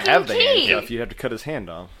the never fucking have the key. handcuff. You have to cut his hand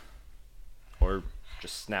off, or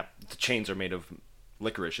just snap. The chains are made of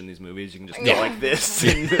licorice in these movies. You can just go like this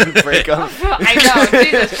and break them. I know,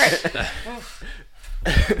 Jesus Christ.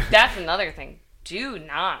 That's another thing. Do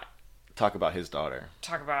not Talk about his daughter.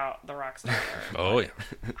 talk about the Rock's daughter. Oh yeah.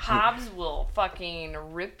 Hobbs will fucking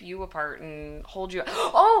rip you apart and hold you.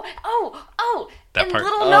 Oh! That and part.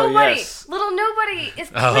 little Oh, nobody, yes. little nobody is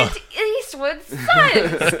Clint Eastwood's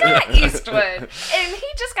son, Scott Eastwood, and he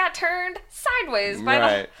just got turned sideways by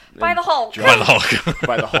Right. the Hulk. By the Hulk.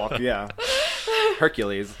 By the Hulk, yeah.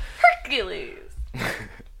 Hercules. Hercules.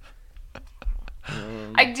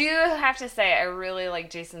 I do have to say, I really like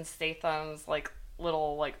Jason Statham's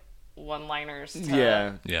little one-liners to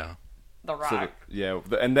Yeah. Yeah. The Rock. So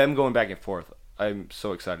and them going back and forth. I'm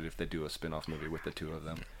so excited if they do a spin-off movie with the two of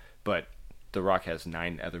them. But The Rock has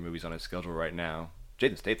 9 other movies on his schedule right now.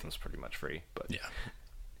 Jason Statham's pretty much free, but Yeah.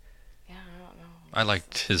 Yeah, I don't know. I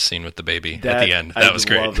liked his scene with the baby at the end. That was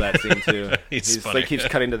great. I love that scene too. He's He's funny. like keeps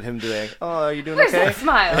cutting to him doing, "Oh, are you doing Where's okay? that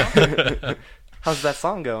smile? How's that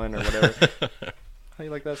song going or whatever? How you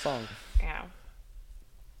like that song?" Yeah.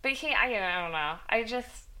 But I don't know. I just,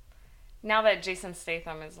 now that Jason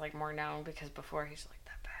Statham is more known, because before he's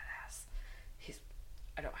that badass,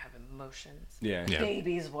 I don't have emotions. Yeah. Yeah.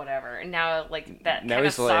 Babies, whatever. And now that Now kind of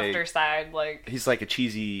he's softer side, He's like a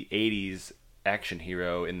cheesy 80s action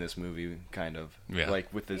hero in this movie, kind of. Yeah.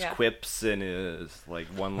 Like with his Yeah. quips and his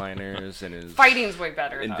one-liners and his fighting's way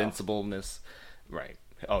better, though. invincibleness. Right.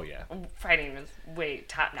 Oh yeah. Fighting is way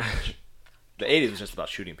top notch. The 80s was just about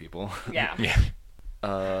shooting people. Yeah. Yeah.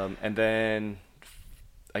 And then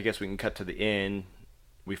I guess we can cut to the end.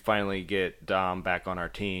 We finally get Dom back on our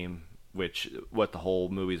team, which what the whole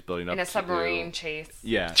movie's building up In a to. submarine chase.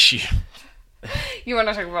 Yeah. You want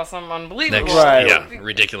to talk about something unbelievable. Next, Right. yeah,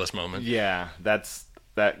 ridiculous moment. Yeah, that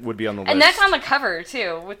would be on the list. And that's on the cover,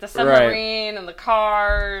 too, with the submarine and the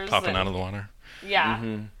cars. Popping out of the water. Yeah.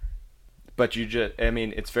 Mm-hmm. But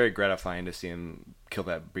it's very gratifying to see him kill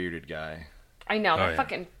that bearded guy. I know. Oh,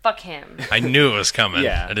 yeah. Fuck him. I knew it was coming.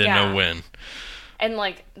 Yeah. I didn't Yeah. know when. And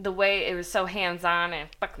the way it was so hands-on and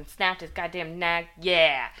fucking snapped his goddamn neck.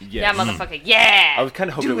 Yeah. Yes. Yeah, motherfucker. Yeah. I was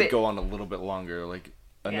kind of hoping Do it would it. go on a little bit longer, like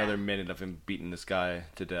another Yeah. minute of him beating this guy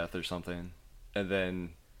to death or something. And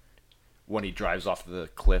then when he drives off the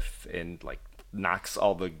cliff and knocks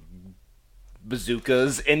all the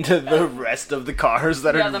bazookas into the rest of the cars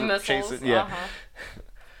that Yeah, are the missiles. chasing. Yeah. Uh-huh.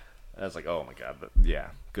 I was like, oh my god, but yeah,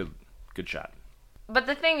 good shot. But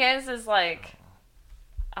the thing is I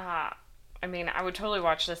would totally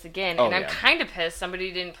watch this again. Oh, and I'm yeah. kind of pissed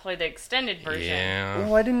somebody didn't play the extended version. Yeah.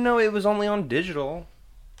 Oh, I didn't know it was only on digital.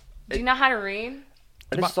 Do you know how to read?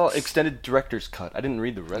 I just saw extended director's cut. I didn't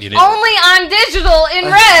read the rest. You of didn't- it. Only on digital in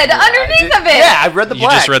red underneath of it. Yeah, I read the You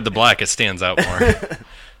black. just read the black. It stands out more.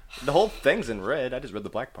 The whole thing's in red. I just read the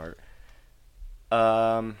black part.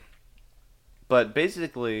 But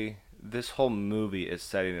basically, this whole movie is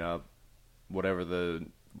setting up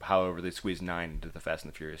however they squeeze 9 into the Fast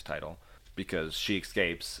and the Furious title, because she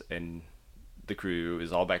escapes and the crew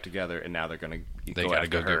is all back together, and now they're gonna They go gotta after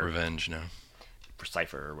go her get revenge now. for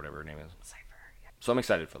Cypher or whatever her name is. Cypher, yeah. So I'm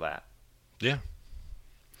excited for that. Yeah.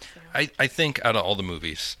 I think out of all the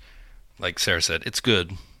movies, like Sarah said, it's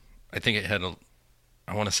good. I think it had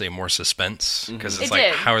I want to say more suspense, because it's It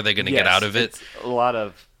did. how are they going to get Yes, out of it? It's a lot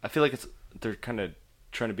of. I feel like they're kind of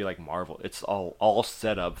trying to be like Marvel. It's all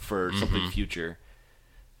set up for something future.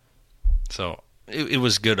 So it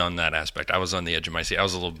was good on that aspect. I was on the edge of my seat. I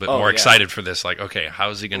was a little bit Oh, more yeah. excited for this. Like, okay, how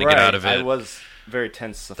is he going to get out of it? I was very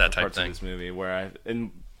tense for That type parts of thing. this movie, where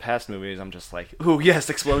in past movies I'm just like, ooh, yes,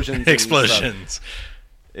 explosions. and stuff. Explosions.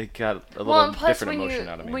 It got a Well, little and plus different emotion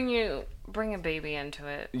out of me. when you bring a baby into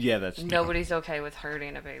it, Yeah, that's nobody's okay with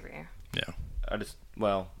hurting a baby. Yeah. I just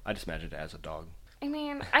imagined it as a dog. I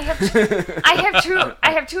mean, I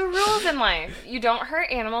have two rules in life. You don't hurt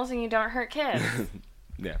animals and you don't hurt kids.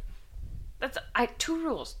 Yeah. That's 2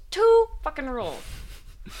 rules. 2 fucking rules.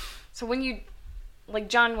 So when you, like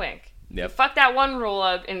John Wick, you Yep. fuck that one rule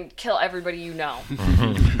up and kill everybody you know.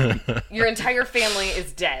 Your entire family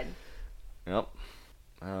is dead. Yep.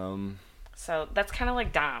 So that's kind of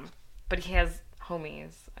like Dom, but he has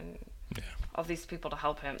homies and Yeah. all these people to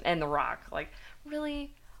help him, and The Rock. Like,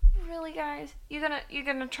 really, guys, you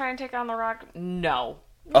gonna try and take on The Rock? No,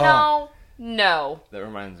 no. That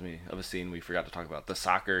reminds me of a scene we forgot to talk about. The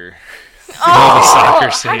soccer. The soccer how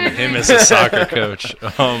scene. did Him we- as a soccer coach.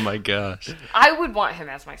 Oh my gosh. I would want him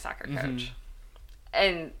as my soccer coach,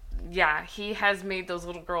 and yeah, he has made those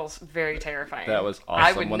little girls very terrifying. That was I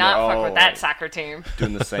awesome would when not they're fuck with all, that like, soccer team.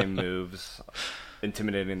 doing the same moves,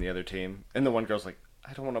 intimidating the other team. And the one girl's like,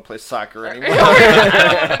 I don't want to play soccer anymore. I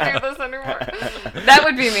don't want to do this anymore. That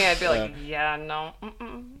would be me. I'd be like, yeah, no. Mm-mm.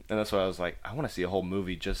 And that's why I was like, I want to see a whole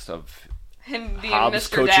movie just of Him being Hobbs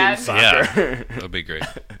Mr. coaching Dad. soccer. Yeah, that'd be great.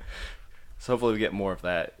 So hopefully we get more of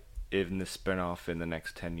that in the spinoff in the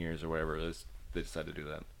next 10 years or whatever it is they decide to do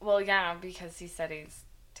that. Well, yeah, because he said he's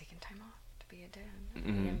taking time off to be a dad at the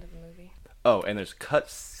end of the movie. Oh, and there's a cut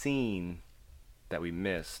scene that we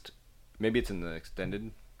missed. Maybe it's in the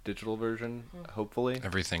extended digital version, hopefully.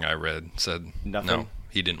 Everything I read said Nothing? no,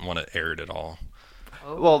 he didn't want it aired at all.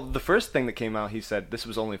 Oh. Well, the first thing that came out, he said this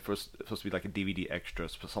was only supposed to be like a DVD extra,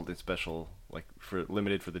 something special, like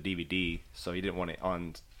limited for the DVD, so he didn't want it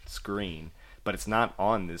on screen. But it's not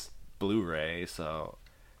on this Blu-ray, so...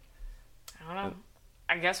 I don't know.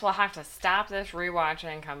 I guess we'll have to stop this rewatch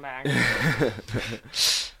and come back.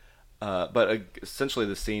 But essentially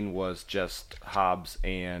the scene was just Hobbs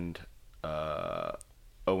and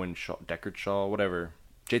Owen Shaw, Deckard Shaw, whatever,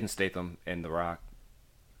 Jason Statham and The Rock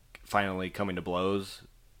finally coming to blows,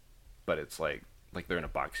 but it's like they're in a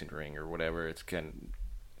boxing ring or whatever. It's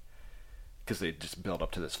because they just build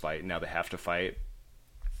up to this fight, and now they have to fight.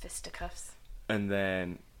 Fisticuffs. And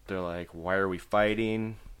then they're like, why are we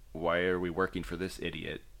fighting? Why are we working for this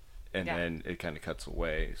idiot? And then it kind of cuts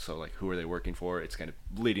away. So, like, who are they working for? It's kind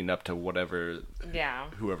of leading up to whatever,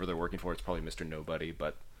 whoever they're working for. It's probably Mr. Nobody,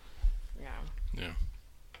 but... Yeah.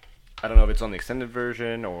 I don't know if it's on the extended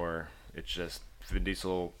version or it's just Vin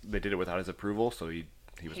Diesel, they did it without his approval, so he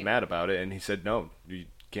was mad about it, and he said, no, you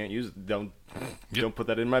can't use it. Don't put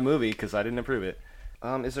that in my movie because I didn't approve it.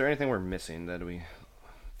 Is there anything we're missing that we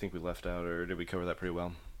think we left out, or did we cover that pretty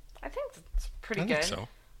well? I think it's pretty I good. think so.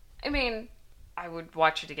 I mean, I would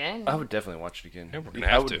watch it again. I would definitely watch it again. Yeah, we're going to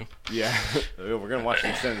have to. Yeah, we're going to watch the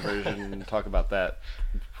extended version and talk about that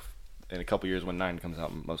in a couple years when 9 comes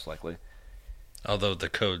out, most likely. Although the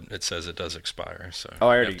code, it says it does expire. So I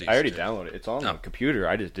already downloaded it. It's on the computer.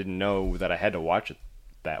 I just didn't know that I had to watch it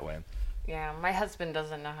that way. Yeah, my husband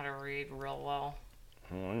doesn't know how to read real well.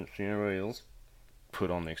 I didn't see anybody else put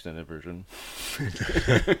on the extended version.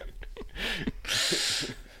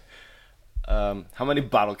 How many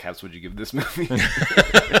bottle caps would you give this movie?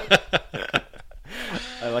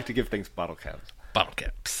 I like to give things bottle caps. Bottle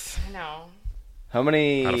caps. I know. How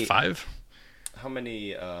many... Out of 5? How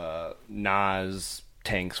many Nas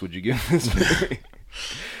tanks would you give this movie?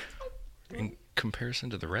 In comparison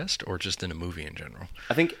to the rest, or just in a movie in general?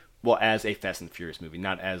 I think, well, as a Fast and Furious movie,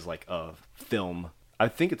 not as like a film. I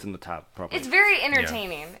think it's in the top, probably. It's very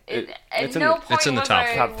entertaining. Yeah. At no point it's in the was top.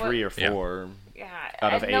 Top 3 or 4. Yeah,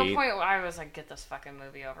 out of at no 8. point I was like, get this fucking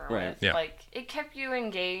movie over with. Yeah. Like, it kept you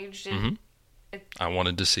engaged. I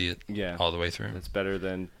wanted to see it all the way through. It's better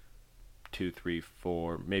than 2, 3,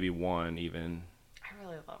 4, maybe 1 even. I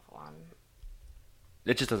really love 1.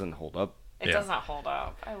 It just doesn't hold up. It doesn't hold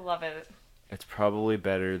up. I love it. It's probably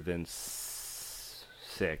better than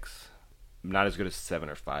 6. Not as good as 7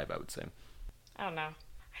 or 5, I would say. I don't know.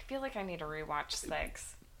 I feel like I need to rewatch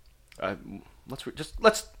 6.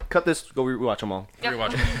 Let's cut this. Go rewatch them all. Yep.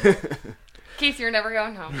 Rewatch it. Keith, you're never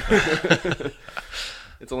going home.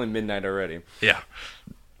 It's only midnight already. Yeah.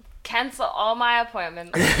 Cancel all my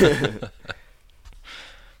appointments.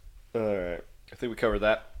 All right. I think we covered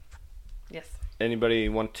that. Yes. Anybody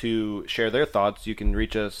want to share their thoughts, you can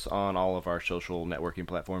reach us on all of our social networking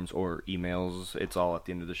platforms or emails. It's all at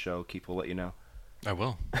the end of the show. Keith will let you know. I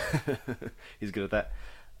will. He's good at that.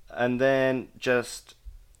 And then just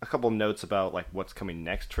a couple notes about like what's coming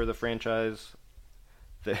next for the franchise.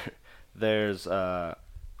 There's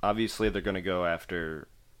obviously they're going to go after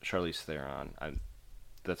Charlize Theron.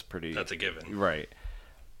 That's a given. Right.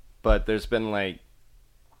 But there's been like,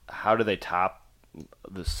 how do they top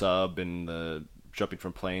the sub and the jumping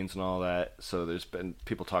from planes and all that? So there's been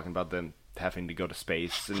people talking about them having to go to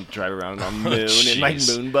space and drive around on the moon in like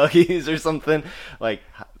moon buggies or something like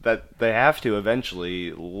that. They have to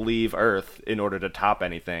eventually leave Earth in order to top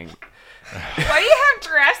anything. Why do you have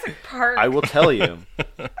Jurassic Park? I will tell you.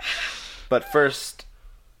 But first,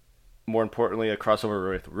 more importantly, a crossover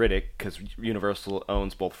with Riddick, because Universal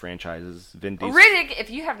owns both franchises. Vin Diesel. Riddick, if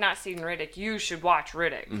you have not seen Riddick, you should watch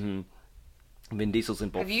Riddick. Mm-hmm. Vin Diesel's in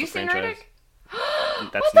both. Have you seen franchise.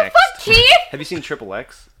 Riddick? That's what the next. fuck, Keith? Have you seen Triple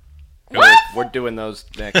X? What? We're doing those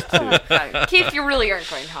next too. Keith, you really aren't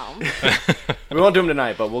going home. We won't do them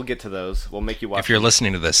tonight, but we'll get to those. We'll make you watch. If you're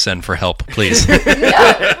listening to this, send for help, please.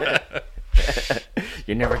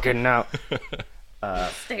 You're never getting out.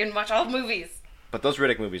 Stay and watch all the movies. But those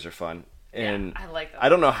Riddick movies are fun, and I like them. I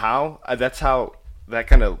don't know how. That's how that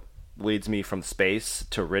kind of leads me from space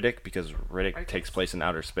to Riddick, because Riddick takes place in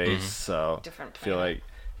outer space. Mm-hmm. So Different I feel like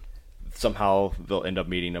somehow they'll end up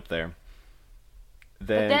meeting up there.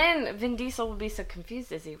 But then Vin Diesel would be so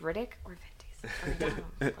confused. Is he Riddick or Vin Diesel? Or Dom?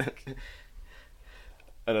 Like,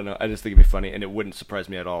 I don't know. I just think it'd be funny, and it wouldn't surprise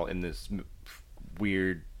me at all in this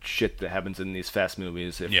weird shit that happens in these fast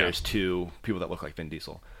movies if there's two people that look like Vin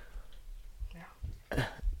Diesel.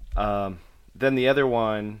 Yeah. Then the other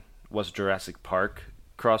one was Jurassic Park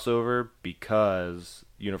crossover because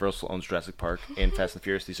Universal owns Jurassic Park and Fast and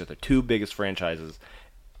Furious. These are the two biggest franchises,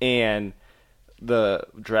 and the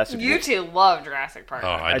Jurassic. You two love Jurassic Park. Oh,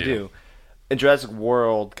 I do. And Jurassic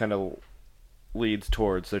World kind of leads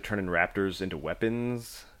towards they're turning raptors into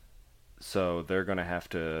weapons, so they're gonna have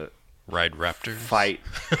to ride raptors, fight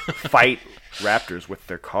raptors with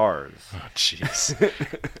their cars. Oh, jeez.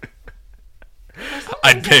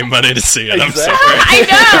 I'd pay money to see it. Exactly. I'm sorry.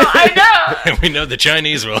 I know. And we know the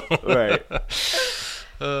Chinese will. Right.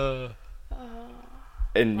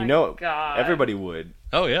 And you know, God. everybody would.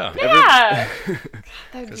 Oh yeah. Yeah.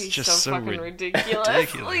 That'd be just so so fucking ridiculous.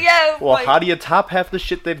 ridiculous. Yeah. Well, like, how do you top half the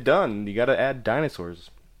shit they've done? You got to add dinosaurs.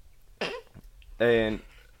 And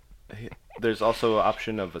there's also an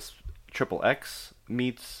option of a Triple X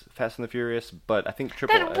meets Fast and the Furious, but I think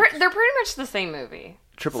Triple X. they're pretty much the same movie.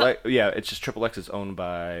 Triple X, yeah, it's just Triple X is owned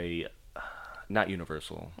by not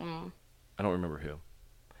Universal. I don't remember who,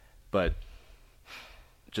 but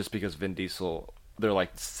just because Vin Diesel, they're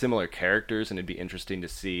like similar characters, and it'd be interesting to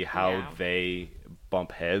see how they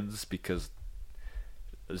bump heads because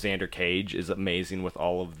Xander Cage is amazing with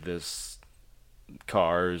all of this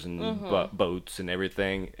cars and boats and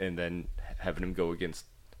everything, and then having him go against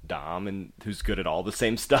Dom, and who's good at all the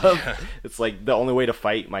same stuff. It's like the only way to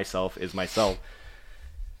fight myself is myself.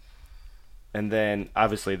 And then,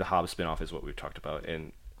 obviously, the Hobbs spinoff is what we've talked about,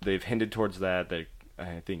 and they've hinted towards that.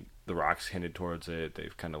 I think The Rock's hinted towards it.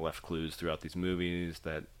 They've kind of left clues throughout these movies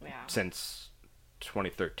that since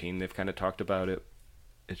 2013 they've kind of talked about it.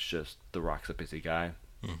 It's just The Rock's a busy guy.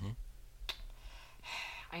 Mm-hmm.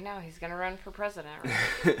 I know, he's going to run for president,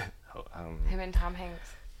 right? Him and Tom Hanks.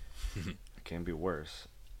 It can be worse.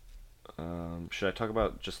 Should I talk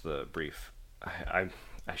about just the brief? I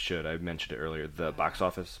should. I mentioned it earlier. The box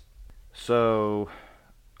office. So,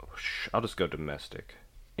 I'll just go domestic.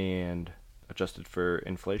 And adjusted for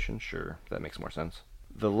inflation, sure, that makes more sense.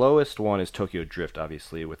 The lowest one is Tokyo Drift,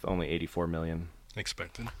 obviously, with only 84 million.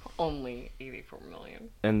 Expected. Only 84 million.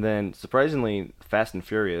 And then, surprisingly, Fast and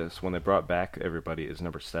Furious, when they brought back everybody, is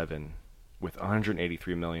number 7 with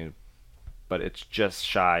 183 million. But it's just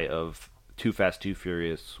shy of Too Fast, Too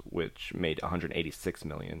Furious, which made 186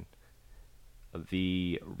 million.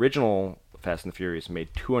 The original Fast and the Furious made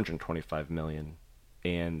 225 million,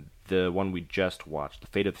 and the one we just watched, The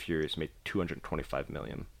Fate of the Furious, made 225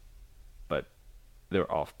 million. But they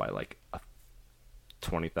were off by like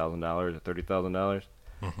 $20,000 or $30,000.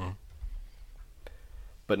 Mm-hmm.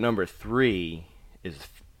 But number 3 is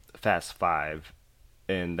Fast 5,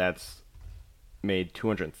 and that's made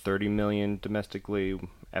 230 million domestically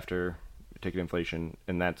after taking inflation,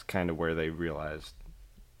 and that's kind of where they realized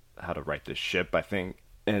how to right this ship, I think.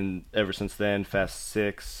 And ever since then, Fast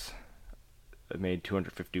 6 made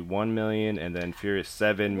 251 million, and then Furious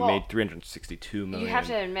 7 made 362 million. You have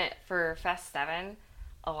to admit, for Fast 7,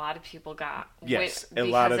 a lot of people got a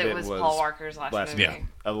lot of it was Paul Walker's last movie.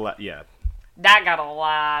 Yeah. That got a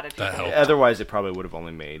lot of people. Otherwise, it probably would have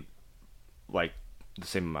only made like the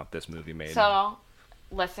same amount this movie made. So,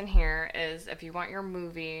 lesson here is, if you want your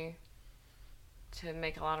movie to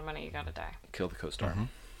make a lot of money, you gotta die. Kill the co-star. Mm-hmm.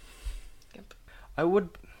 Yep.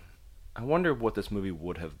 I wonder what this movie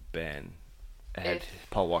would have been had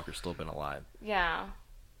Paul Walker still been alive. Yeah.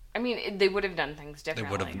 I mean, they would have done things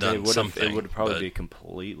differently. They would have done something. It would probably be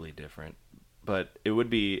completely different. But it would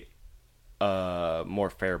be a more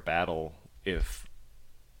fair battle if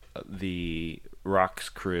the Rock's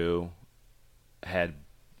crew had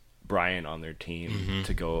Brian on their team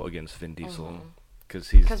to go against Vin Diesel.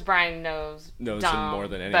 Because Brian knows Dom him more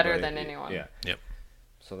than anybody. better than anyone. Yeah. Yep.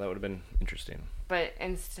 So that would have been interesting. But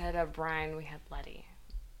instead of Brian, we had Letty.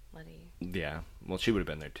 Yeah. Well, she would have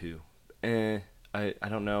been there too. I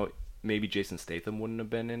don't know. Maybe Jason Statham wouldn't have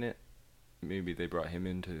been in it. Maybe they brought him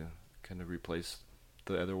in to kind of replace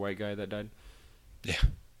the other white guy that died. Yeah.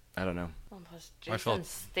 I don't know. Well, plus Jason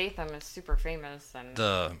Statham is super famous. And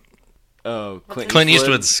Clint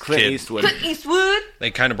Eastwood's kid. Clint Eastwood?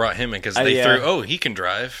 They kind of brought him in because they threw, he can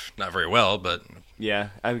drive. Not very well, but... Yeah,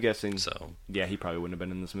 I'm guessing. So. Yeah, he probably wouldn't have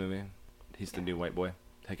been in this movie. He's the new white boy.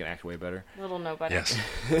 He can act way better. Little nobody. Yes.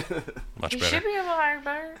 Much better. He should be able to act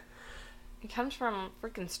better. He comes from a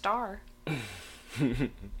freaking star.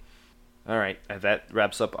 All right, that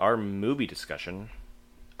wraps up our movie discussion.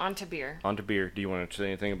 On to beer. Do you want to say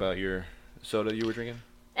anything about your soda you were drinking?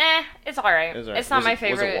 It's It's all right. It's not my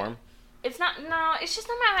favorite. Was it warm? It's not. No, it's just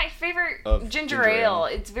not my favorite Of ginger ale.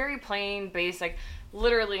 It's very plain, basic.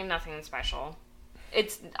 Literally nothing special.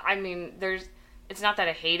 It's. I mean, it's not that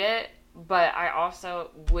I hate it, but I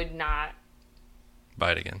also would not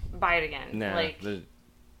buy it again. Nah, the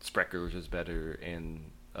Sprecher's is better,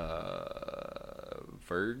 and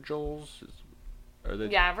Virgil's.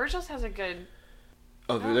 Yeah, Virgil's has a good.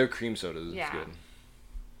 Oh, their cream soda is good.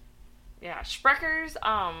 Yeah, Sprecher's.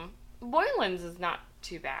 Boylan's is not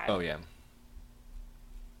too bad. Oh yeah.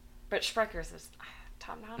 But Sprecher's is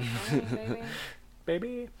top notch, baby.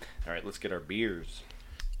 Baby. All right, let's get our beers.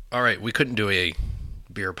 All right, we couldn't do a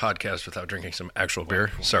beer podcast without drinking some actual beer.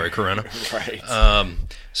 Sorry, Corona. Right.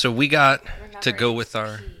 So we got to go with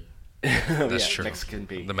our... That's true. Mexican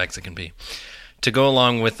pea. The Mexican pea. To go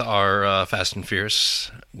along with our Fast and Fierce,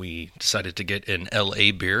 we decided to get an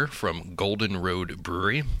LA beer from Golden Road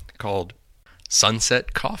Brewery called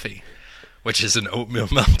Sunset Coffee, which is an oatmeal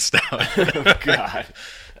milk stout. Oh, God.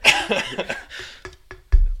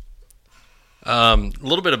 A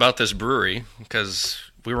little bit about this brewery, because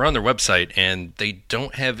we were on their website, and they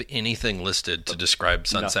don't have anything listed to describe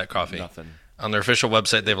Sunset Coffee. Nothing. On their official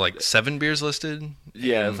website, they have like 7 beers listed.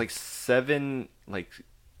 Yeah, it's like 7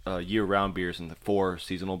 year-round beers and 4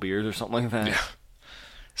 seasonal beers or something like that. Yeah.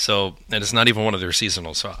 So, and it's not even one of their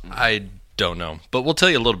seasonals, so I don't know. But we'll tell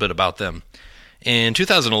you a little bit about them. In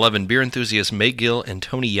 2011, beer enthusiasts May Gill and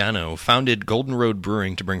Tony Yano founded Golden Road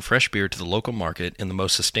Brewing to bring fresh beer to the local market in the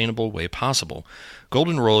most sustainable way possible.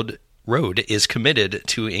 Golden Road is committed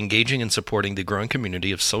to engaging and supporting the growing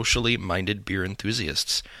community of socially minded beer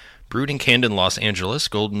enthusiasts. Brewed in Camden, Los Angeles,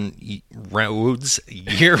 Golden Road's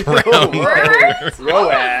year-round...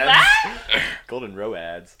 Golden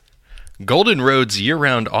Roads. Golden Road's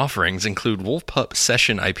year-round offerings include Wolf Pup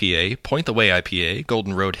Session IPA, Point the Way IPA,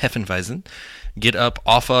 Golden Road Heffenweisen, Get Up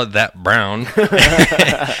Offa That Brown,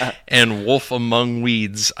 and Wolf Among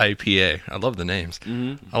Weeds IPA. I love the names.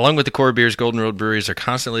 Mm-hmm. Along with the core beers, Golden Road breweries are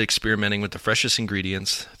constantly experimenting with the freshest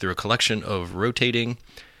ingredients through a collection of rotating,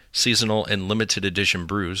 seasonal, and limited edition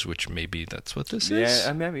brews, which maybe that's what this is.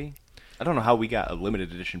 Yeah, maybe. I don't know how we got a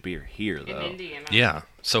limited edition beer here, though. In Indiana. Yeah,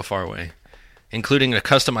 so far away. Including a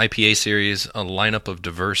custom IPA series, a lineup of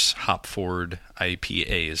diverse hop-forward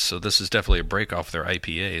IPAs. So this is definitely a break off their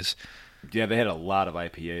IPAs. Yeah, they had a lot of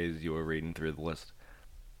IPAs. You were reading through the list.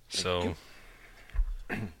 So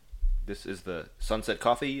this is the Sunset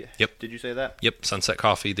Coffee? Yep. Did you say that? Yep, Sunset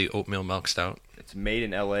Coffee, the oatmeal milk stout. It's made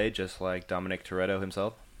in L.A., just like Dominic Toretto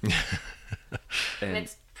himself. and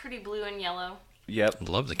it's pretty blue and yellow. Yep.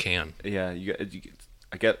 Love the can. Yeah,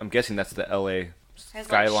 I'm guessing that's the L.A. Has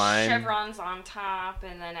skyline. Like chevrons on top,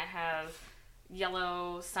 and then it has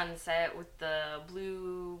yellow sunset with the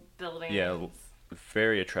blue buildings. Yeah,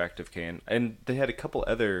 very attractive can. And they had a couple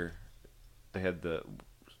other. They had the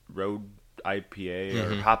Road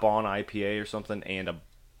IPA or Hop On IPA or something, and a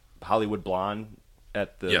Hollywood Blonde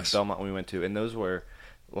at the Belmont we went to, and those were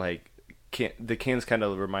like the cans kind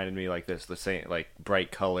of reminded me like this, the same like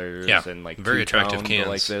bright colors and like very attractive cans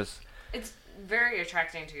like this. It's very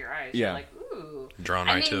attracting to your eyes. Yeah. You're like, ooh. Drawn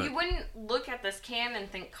right to it. You wouldn't look at this can and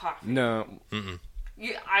think coffee. No.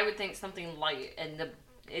 I would think something light, and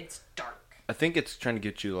it's dark. I think it's trying to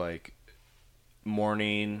get you like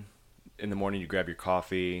morning. In the morning, you grab your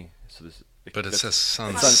coffee. So this. But it says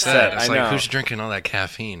sunset. Sunset. It's I like, know. who's drinking all that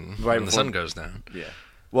caffeine when the sun goes down? Yeah.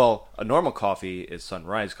 Well, a normal coffee is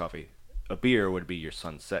sunrise coffee. A beer would be your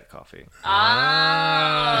sunset coffee.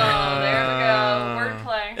 Oh, there we go.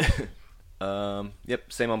 Wordplay.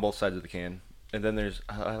 Yep, same on both sides of the can. And then there's,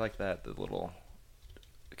 I like that, the little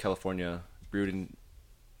California brewed in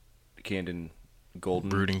canned in golden.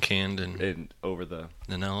 Brewed and canned and over the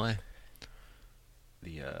in LA.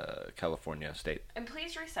 The California state. And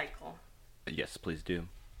please recycle. Yes, please do.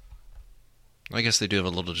 I guess they do have a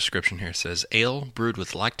little description here. It says, ale brewed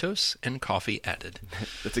with lactose and coffee added.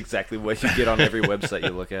 That's exactly what you get on every website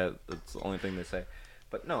you look at. That's the only thing they say.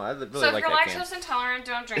 But no, I really like that. So if you're lactose intolerant,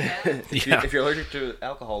 don't drink it. If you're allergic to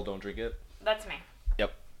alcohol, don't drink it. That's me.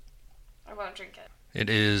 Yep. I won't drink it. It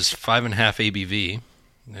is 5.5 ABV.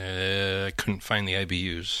 I couldn't find the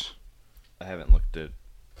IBUs. I haven't looked at...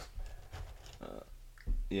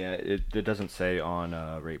 yeah, it doesn't say on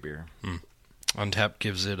Rate Beer. Untappd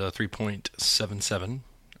gives it a 3.77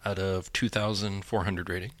 out of 2,400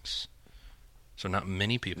 ratings. So not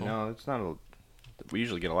many people. No, it's not we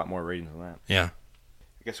usually get a lot more ratings than that. Yeah.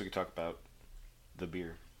 I guess we could talk about the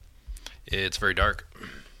beer. It's very dark.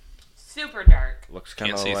 Super dark. Looks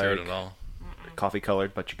kind Can't of see like through it at all. Coffee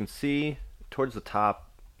colored, but you can see towards the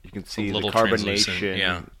top, you can see the translucent,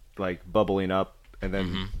 carbonation like bubbling up, and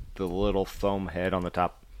then the little foam head on the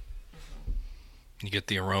top. You get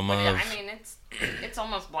the aroma yeah, of... I mean, it's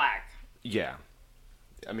almost black. Yeah.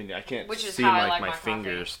 I mean, I can't Which is see how I like like my my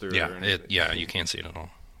fingers coffee. through it. Yeah, you can't see it at all.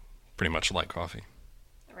 Pretty much like coffee.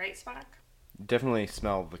 Right, Spock? Definitely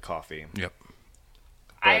smell the coffee. Yep.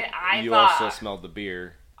 I you thought, also smelled the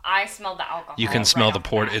beer. I smelled the alcohol. You can smell right the off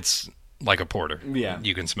port. bat. It's like a porter. Yeah.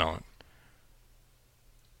 You can smell it.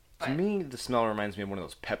 But To me, the smell reminds me of one of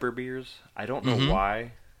those pepper beers. I don't know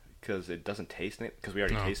why, because it doesn't taste it. Because we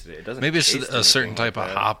already tasted it. It doesn't. Maybe it's taste a certain anything type like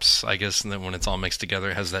of that. hops, I guess, and then when it's all mixed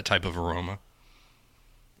together, it has that type of aroma.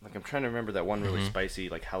 Like I'm trying to remember that one really spicy,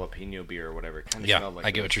 like jalapeno beer or whatever. It kind of Yeah, smelled like.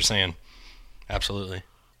 I get what you're saying. Absolutely.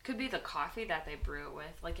 could be the coffee that they brew it with.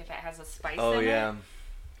 Like if it has a spice Oh in yeah. it.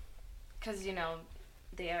 Because,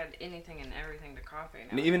 they add anything and everything to coffee now.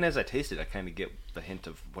 And even as I tasted, I kind of get the hint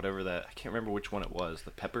of whatever that. I can't remember which one it was.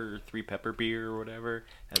 The three pepper beer or whatever.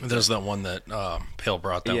 There's that one that Pale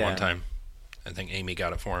brought that Yeah. one time. I think Amy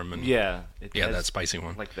got it for him. And Yeah. yeah, has that spicy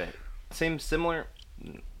one. Like the similar.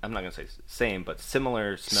 I'm not gonna say same, but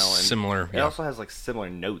similar smell. And Similar, It yeah. also has like similar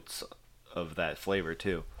notes of that flavor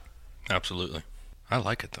too. Absolutely. I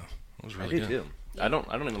like it though. It was really I do good. too. I don't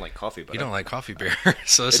even like coffee, but You don't like coffee beer,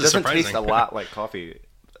 so this it is doesn't surprising. taste a lot like coffee.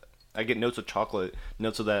 I get notes of chocolate,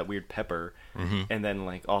 notes of that weird pepper, and then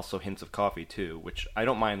like also hints of coffee too. Which I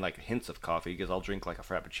don't mind like hints of coffee because I'll drink like a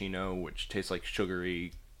frappuccino, which tastes like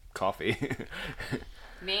sugary coffee.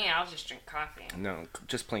 Me, I'll just drink coffee. No,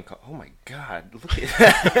 just plain coffee. Oh my god, look at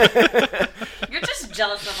that. You're just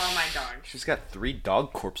jealous of all my dogs. She's got 3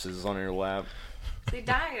 dog corpses on her lap. They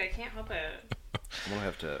died. I can't help it. I'm gonna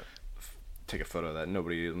have to take a photo of that.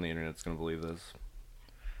 Nobody on the internet's gonna believe this.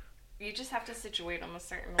 You just have to situate them a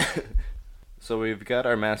certain way. So we've got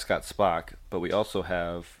our mascot Spock, but we also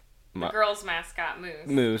have The girl's mascot, Moose.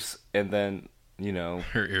 Moose, and then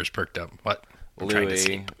Her ears perked up. What? I'm trying to Louis,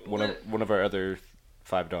 see. one of our other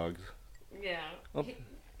 5 dogs. Yeah. Oh.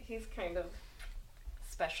 He's kind of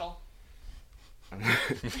special.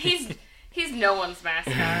 he's no one's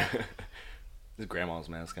mascot. His grandma's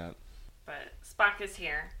mascot. But Spock is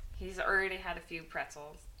here. He's already had a few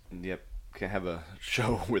pretzels. Yep, can't have a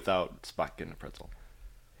show without Spock getting a pretzel.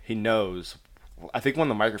 He knows. I think when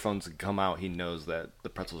the microphones come out, he knows that the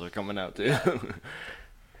pretzels are coming out too.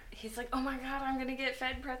 He's like, oh my god, I'm gonna get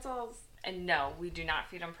fed pretzels. And no, we do not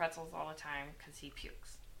feed him pretzels all the time because he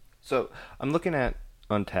pukes. So I'm looking at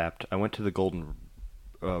Untapped. I went to the Golden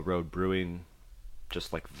Road Brewing,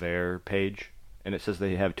 just like their page, and it says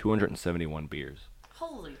they have 271 beers.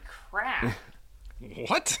 Holy crap.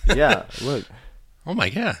 What? Yeah, look. Oh my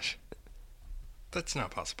gosh. That's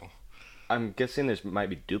not possible. I'm guessing there might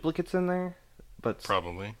be duplicates in there, but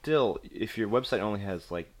Probably. still, if your website only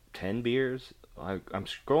has like 10 beers, I'm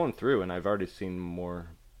scrolling through and I've already seen more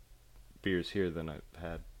beers here than I've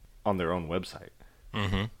had on their own website.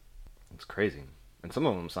 Mm-hmm. It's crazy. And some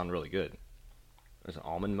of them sound really good. There's an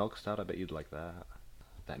almond milk stout. I bet you'd like that.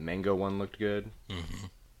 That mango one looked good. Mm-hmm.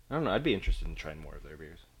 I don't know. I'd be interested in trying more of their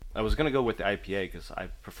beers. I was going to go with the IPA because I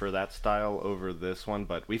prefer that style over this one,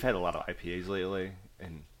 but we've had a lot of IPAs lately.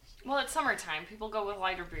 And Well, it's summertime. People go with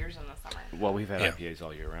lighter beers in the summer. well, we've had Yeah. IPAs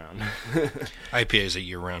all year round. IPA is a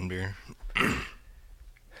year-round beer.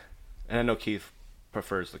 And I know Keith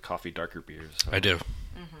prefers the coffee darker beers. So I do.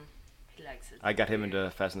 He likes it. I got him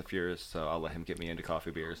into Fast and the Furious, so I'll let him get me into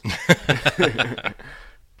coffee beers.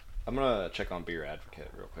 I'm going to check on Beer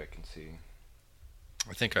Advocate real quick and see.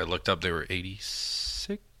 I think I looked up. They were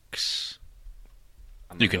 86.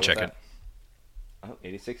 I'm You gonna can go check with it. that. Oh,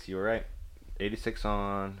 86, you were right. 86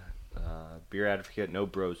 on Beer Advocate, no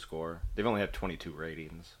bro score. They've only had 22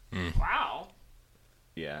 ratings. Wow.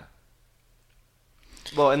 Yeah.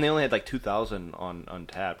 Well, and they only had like 2,000 on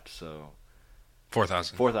Untapped, so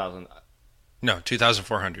 4,000. 4,000. No,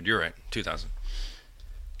 2,400. You're right. 2,000.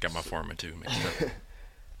 Got my form too mixed up.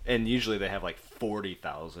 And usually they have like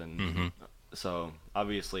 40,000. Mm-hmm. So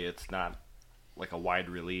obviously it's not like a wide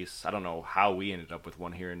release. I don't know how we ended up with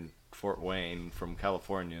one here in Fort Wayne from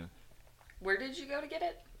California. Where did you go to get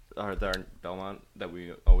it? Or there Belmont that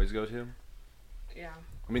we always go to. Yeah.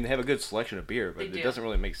 I mean, they have a good selection of beer, but They it do. doesn't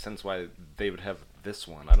really make sense why they would have this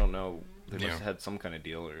one. I don't know. They must Yeah. have had some kind of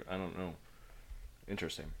deal, or I don't know.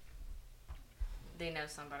 Interesting. They know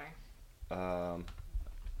somebody.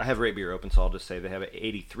 I have Rate Beer open, so I'll just say they have an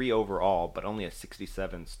 83 overall, but only a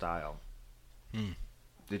 67 style. Hmm.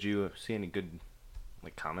 Did you see any good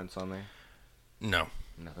comments on there? No.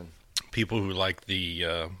 Nothing. People who like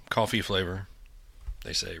the coffee flavor,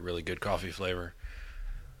 they say really good coffee flavor,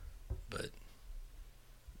 but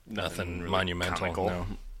nothing really monumental. comical. No.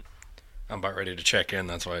 I'm about ready to check in.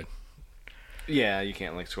 That's why. Yeah, you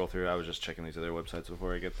can't scroll through. I was just checking these other websites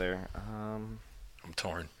before I get there. I'm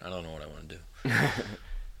torn. I don't know what I want to do.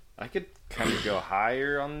 I could kind of go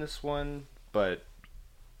higher on this one, but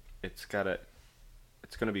it's going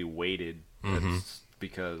to be weighted. It's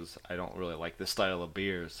because I don't really like this style of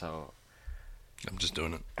beer, so I'm just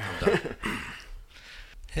doing it. I'm done.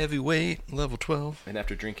 Heavyweight, level 12. And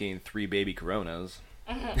after drinking 3 baby Coronas,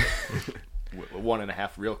 1.5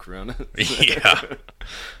 real Coronas. Yeah.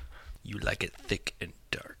 You like it thick and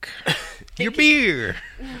dark. Your beer.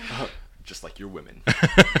 Just like your women.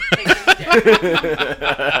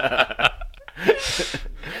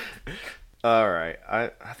 All right. I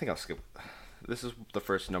think I'll skip. This is the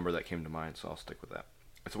first number that came to mind, so I'll stick with that.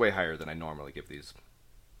 It's way higher than I normally give these.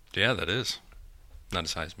 Yeah, that is. Not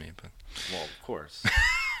as high as me, but... Well, of course.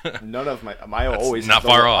 None of my always not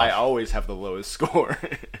far off. I always have the lowest score.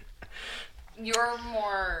 You're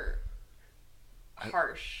more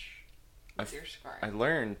harsh with your scoring. I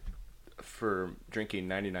learned for drinking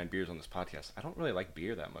 99 beers on this podcast, I don't really like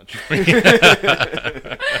beer that much.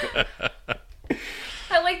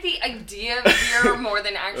 I like the idea of beer more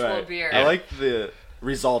than actual beer. I like the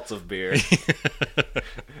results of beer.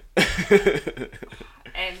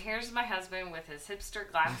 And here's my husband with his hipster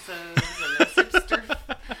glasses and his hipster...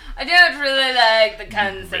 I don't really like the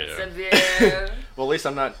concepts of beer. Well, at least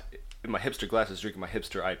I'm not in my hipster glasses drinking my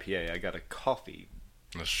hipster IPA. I got a coffee.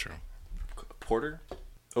 That's true. Porter?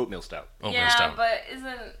 Oatmeal stout. Oatmeal stout. But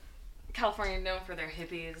isn't California known for their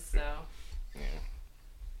hippies, so... Yeah.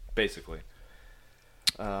 Basically.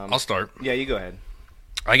 I'll start. Yeah, you go ahead.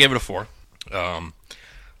 I gave it a 4.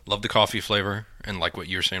 Love the coffee flavor, and like what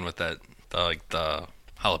you were saying with that, like the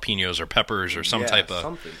jalapenos or peppers or some type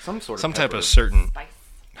of type of certain Spice.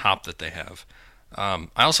 hop that they have. I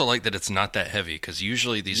also like that it's not that heavy, because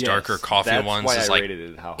usually these darker coffee ones is like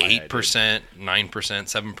 8%, 9%,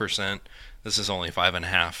 7%. This is only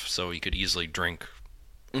 5.5%, so you could easily drink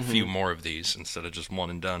a few more of these instead of just one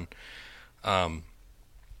and done.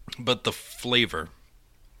 But the flavor,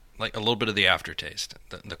 like a little bit of the aftertaste,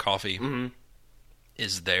 the coffee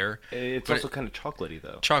is there. It's also kind of chocolatey,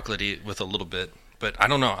 though. Chocolatey with a little bit. But I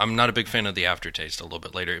don't know. I'm not a big fan of the aftertaste a little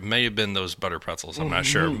bit later. It may have been those butter pretzels. I'm not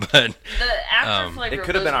sure. But The after flavor it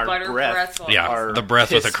could have been our breath. pretzels. yeah, the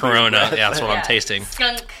breath with a Corona. Breath. Yeah, that's what I'm tasting.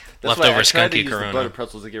 Skunk. Leftover I tried to skunky use Corona. the butter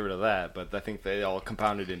pretzels to get rid of that, but I think they all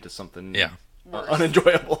compounded into something Worse.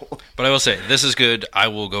 unenjoyable. But I will say, this is good. I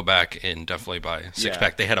will go back and definitely buy a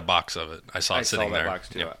 6-pack. Yeah. They had a box of it. I saw it sitting saw that there. box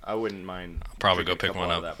too. Yep. I wouldn't mind. Probably go drinking a pick couple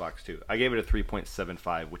one out of up. that box too. I gave it a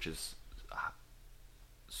 3.75, which is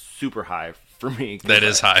super high for me. That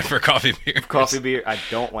is high for coffee beer. Coffee beer. I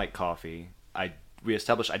don't like coffee. We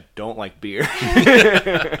established I don't like beer.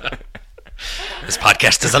 This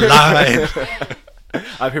podcast is alive.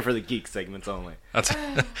 I'm here for the geek segments only. That's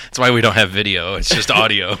why we don't have video. It's just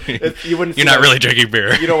audio. You wouldn't. You're not really drinking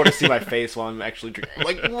beer. You don't want to see my face while I'm actually drinking.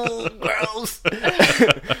 Like, whoa, gross.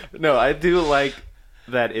 No, I do like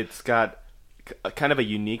that it's got kind of a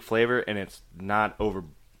unique flavor, and it's not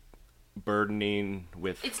overburdening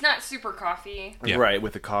with. It's not super coffee. Yeah. Right,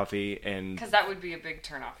 with the coffee, and Because that would be a big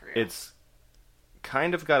turnoff for you. it's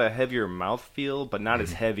kind of got a heavier mouthfeel, but not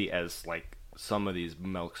as heavy as like some of these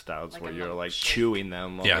milk stouts Like where a you're like milkshake. chewing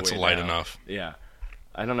them. On Yeah, the it's way light down. enough. Yeah,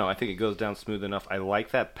 I don't know. I think it goes down smooth enough. I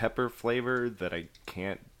like that pepper flavor that I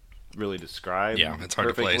can't really describe. Yeah, it's hard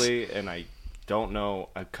to place. perfectly, and I don't know.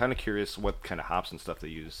 I'm kind of curious what kind of hops and stuff they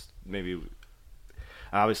use. Maybe.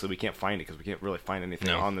 Obviously, we can't find it because we can't really find anything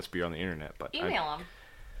on this beer on the internet. But Email them.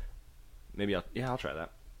 maybe I'll try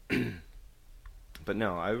that. But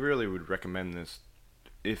no, I really would recommend this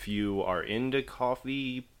if you are into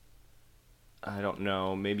coffee. I don't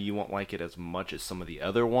know, maybe you won't like it as much as some of the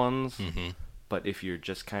other ones, but if you're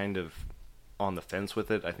just kind of on the fence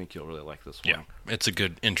with it, I think you'll really like this one. Yeah, it's a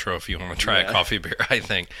good intro if you want to try a coffee beer, I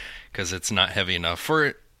think, because it's not heavy enough.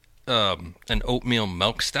 For an oatmeal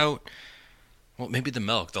milk stout, well, maybe the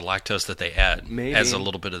milk, the lactose that they add, adds a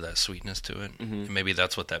little bit of that sweetness to it. And maybe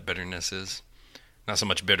that's what that bitterness is. Not so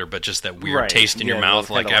much bitter, but just that weird taste in your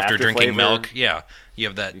mouth, like after drinking milk. Yeah, you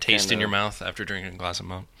have that taste in your mouth after drinking a glass of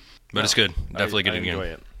milk. But it's good. Definitely good again. I enjoy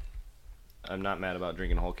it. I'm not mad about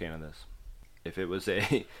drinking a whole can of this. If it was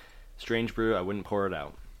a strange brew, I wouldn't pour it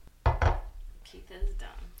out. Keith is done.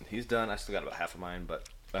 He's done. I still got about half of mine, but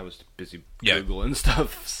I was busy Yeah. Googling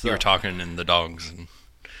stuff. So. You were talking and the dogs. And...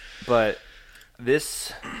 But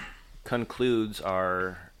this concludes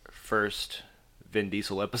our first Vin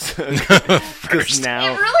Diesel episode. First.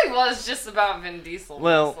 Now, It really was just about Vin Diesel.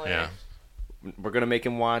 Well, mostly. Yeah. we're gonna make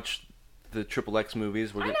him watch the Triple X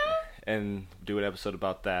movies. I know. And do an episode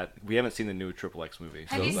about that. We haven't seen the new Triple X movie.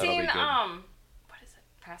 Have so you that'll seen be good. what is it?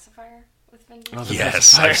 Pacifier? with Vin Diesel?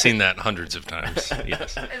 Yes, I've seen that hundreds of times.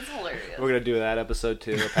 Yes. It's hilarious. We're gonna do that episode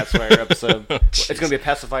too, a pacifier episode. It's gonna be a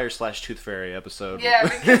pacifier / tooth fairy episode. Yeah,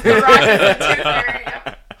 because The Rock is a tooth fairy.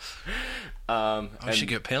 Yeah. I should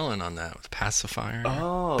get Palin on that with pacifier.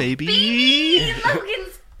 Oh, baby.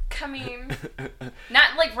 Logan's coming.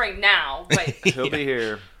 Not like right now, but he'll be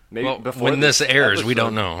here. Maybe Well, before when this airs, we episode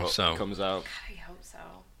don't know. So comes out. I hope so.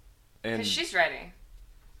 And Because she's ready.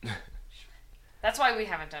 That's why we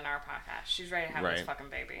haven't done our podcast. She's ready to have this fucking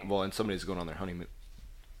baby. well, and somebody's going on their honeymoon.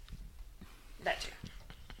 That too.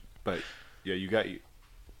 But yeah, you got you.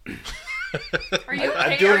 Are you okay?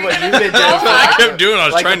 I'm doing Are what you you've gonna been doing. throw I up? kept doing. I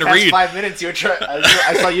was Like trying the to past read. 5 minutes, you were trying.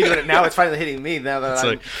 I saw you doing it. Now it's finally hitting me. Now that It's I'm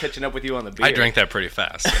like- catching up with you on the beer. I drank that pretty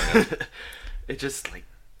fast. It just like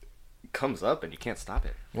comes up and you can't stop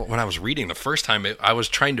it. Well, when I was reading the first time, I was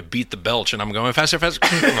trying to beat the belch, and I'm going faster, faster. I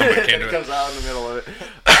can't do It it. comes out in the middle of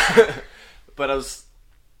it. But I was.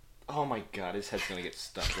 Oh my god, his head's gonna get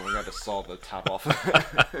stuck. And we're gonna have to saw the top off.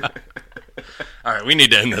 All right, we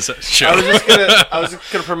need to end this show. I was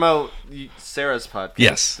just gonna promote Sarah's podcast.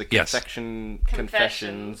 Yes, The yes.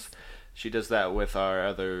 Confessions. She does that with our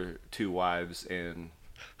other 2 wives and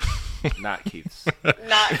not Keith's.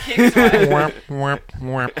 Not King's wife.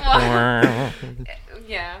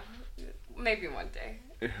 Yeah. Maybe one day.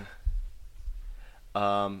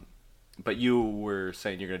 But you were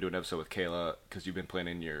saying you're gonna do an episode with Kayla because you've been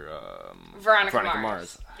planning your Veronica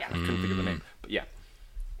Mars. Yeah. I couldn't think of the name, but yeah.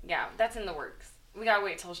 Yeah, that's in the works. We gotta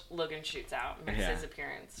wait till Logan shoots out and makes Yeah. his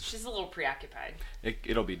appearance. She's a little preoccupied.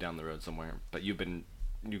 It'll be down the road somewhere. But you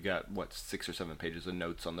got what 6 or 7 pages of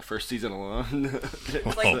notes on the first season alone.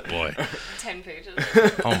 Oh boy! 10 pages.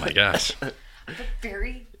 Oh my gosh! I'm a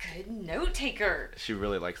very good note taker. She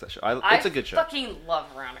really likes that show. I It's a good show. fucking love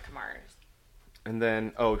Veronica Mars. And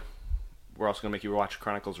then we're also gonna make you watch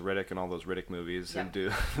Chronicles of Riddick and all those Riddick movies and do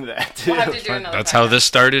that too. We'll have to do another That's how podcast. this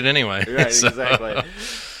started, anyway. Right, So- exactly.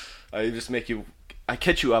 I just make you. I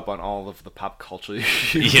catch you up on all of the pop culture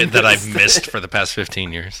Yeah, that I've missed for the past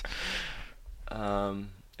 15 years.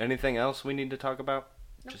 Anything else we need to talk about?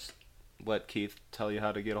 Nope. Just let Keith tell you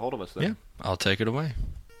how to get a hold of us then. Yeah, I'll take it away.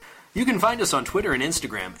 You can find us on Twitter and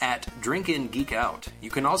Instagram at DrinkInGeekOut. You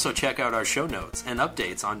can also check out our show notes and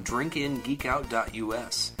updates on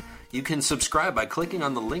drinkingeekout.us. You can subscribe by clicking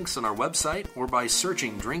on the links on our website or by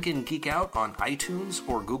searching Drinkin' Geek Out on iTunes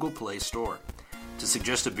or Google Play Store. To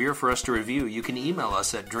suggest a beer for us to review, you can email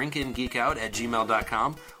us at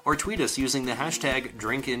drinkingeekout@gmail.com or tweet us using the hashtag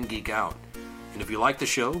DrinkinGeekOut. And if you like the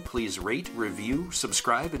show, please rate, review,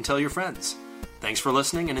 subscribe, and tell your friends. Thanks for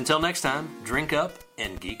listening, and until next time, drink up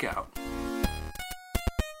and geek out.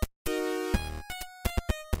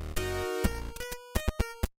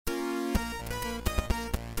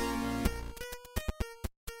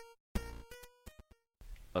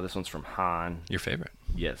 Oh, this one's from Han. Your favorite.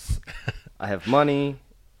 Yes. I have money.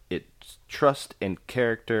 It's trust and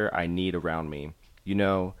character I need around me. You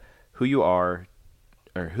know who you are,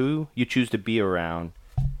 or who you choose to be around.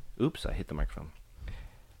 Oops, I hit the microphone.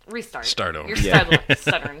 Restart. Start over. You're Yeah.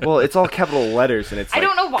 stuttering. Well, it's all capital letters, and it's I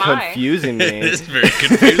don't know why. confusing me. It's very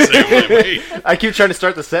confusing. I keep trying to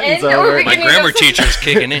start the sentence And over. we're My beginning grammar of- teacher's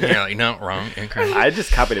kicking in here like, no, wrong, incorrect. I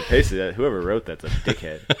just copied and pasted that. Whoever wrote that's a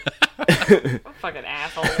dickhead. Fucking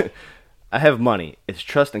asshole. I have money. It's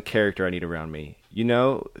trust and character I need around me. You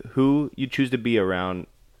know who you choose to be around.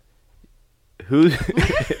 Who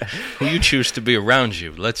Who you choose to be around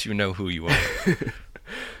you lets you know who you are.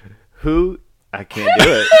 who I can't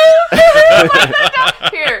do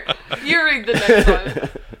it. Here, you read the next one.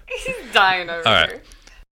 He's dying over All right. here.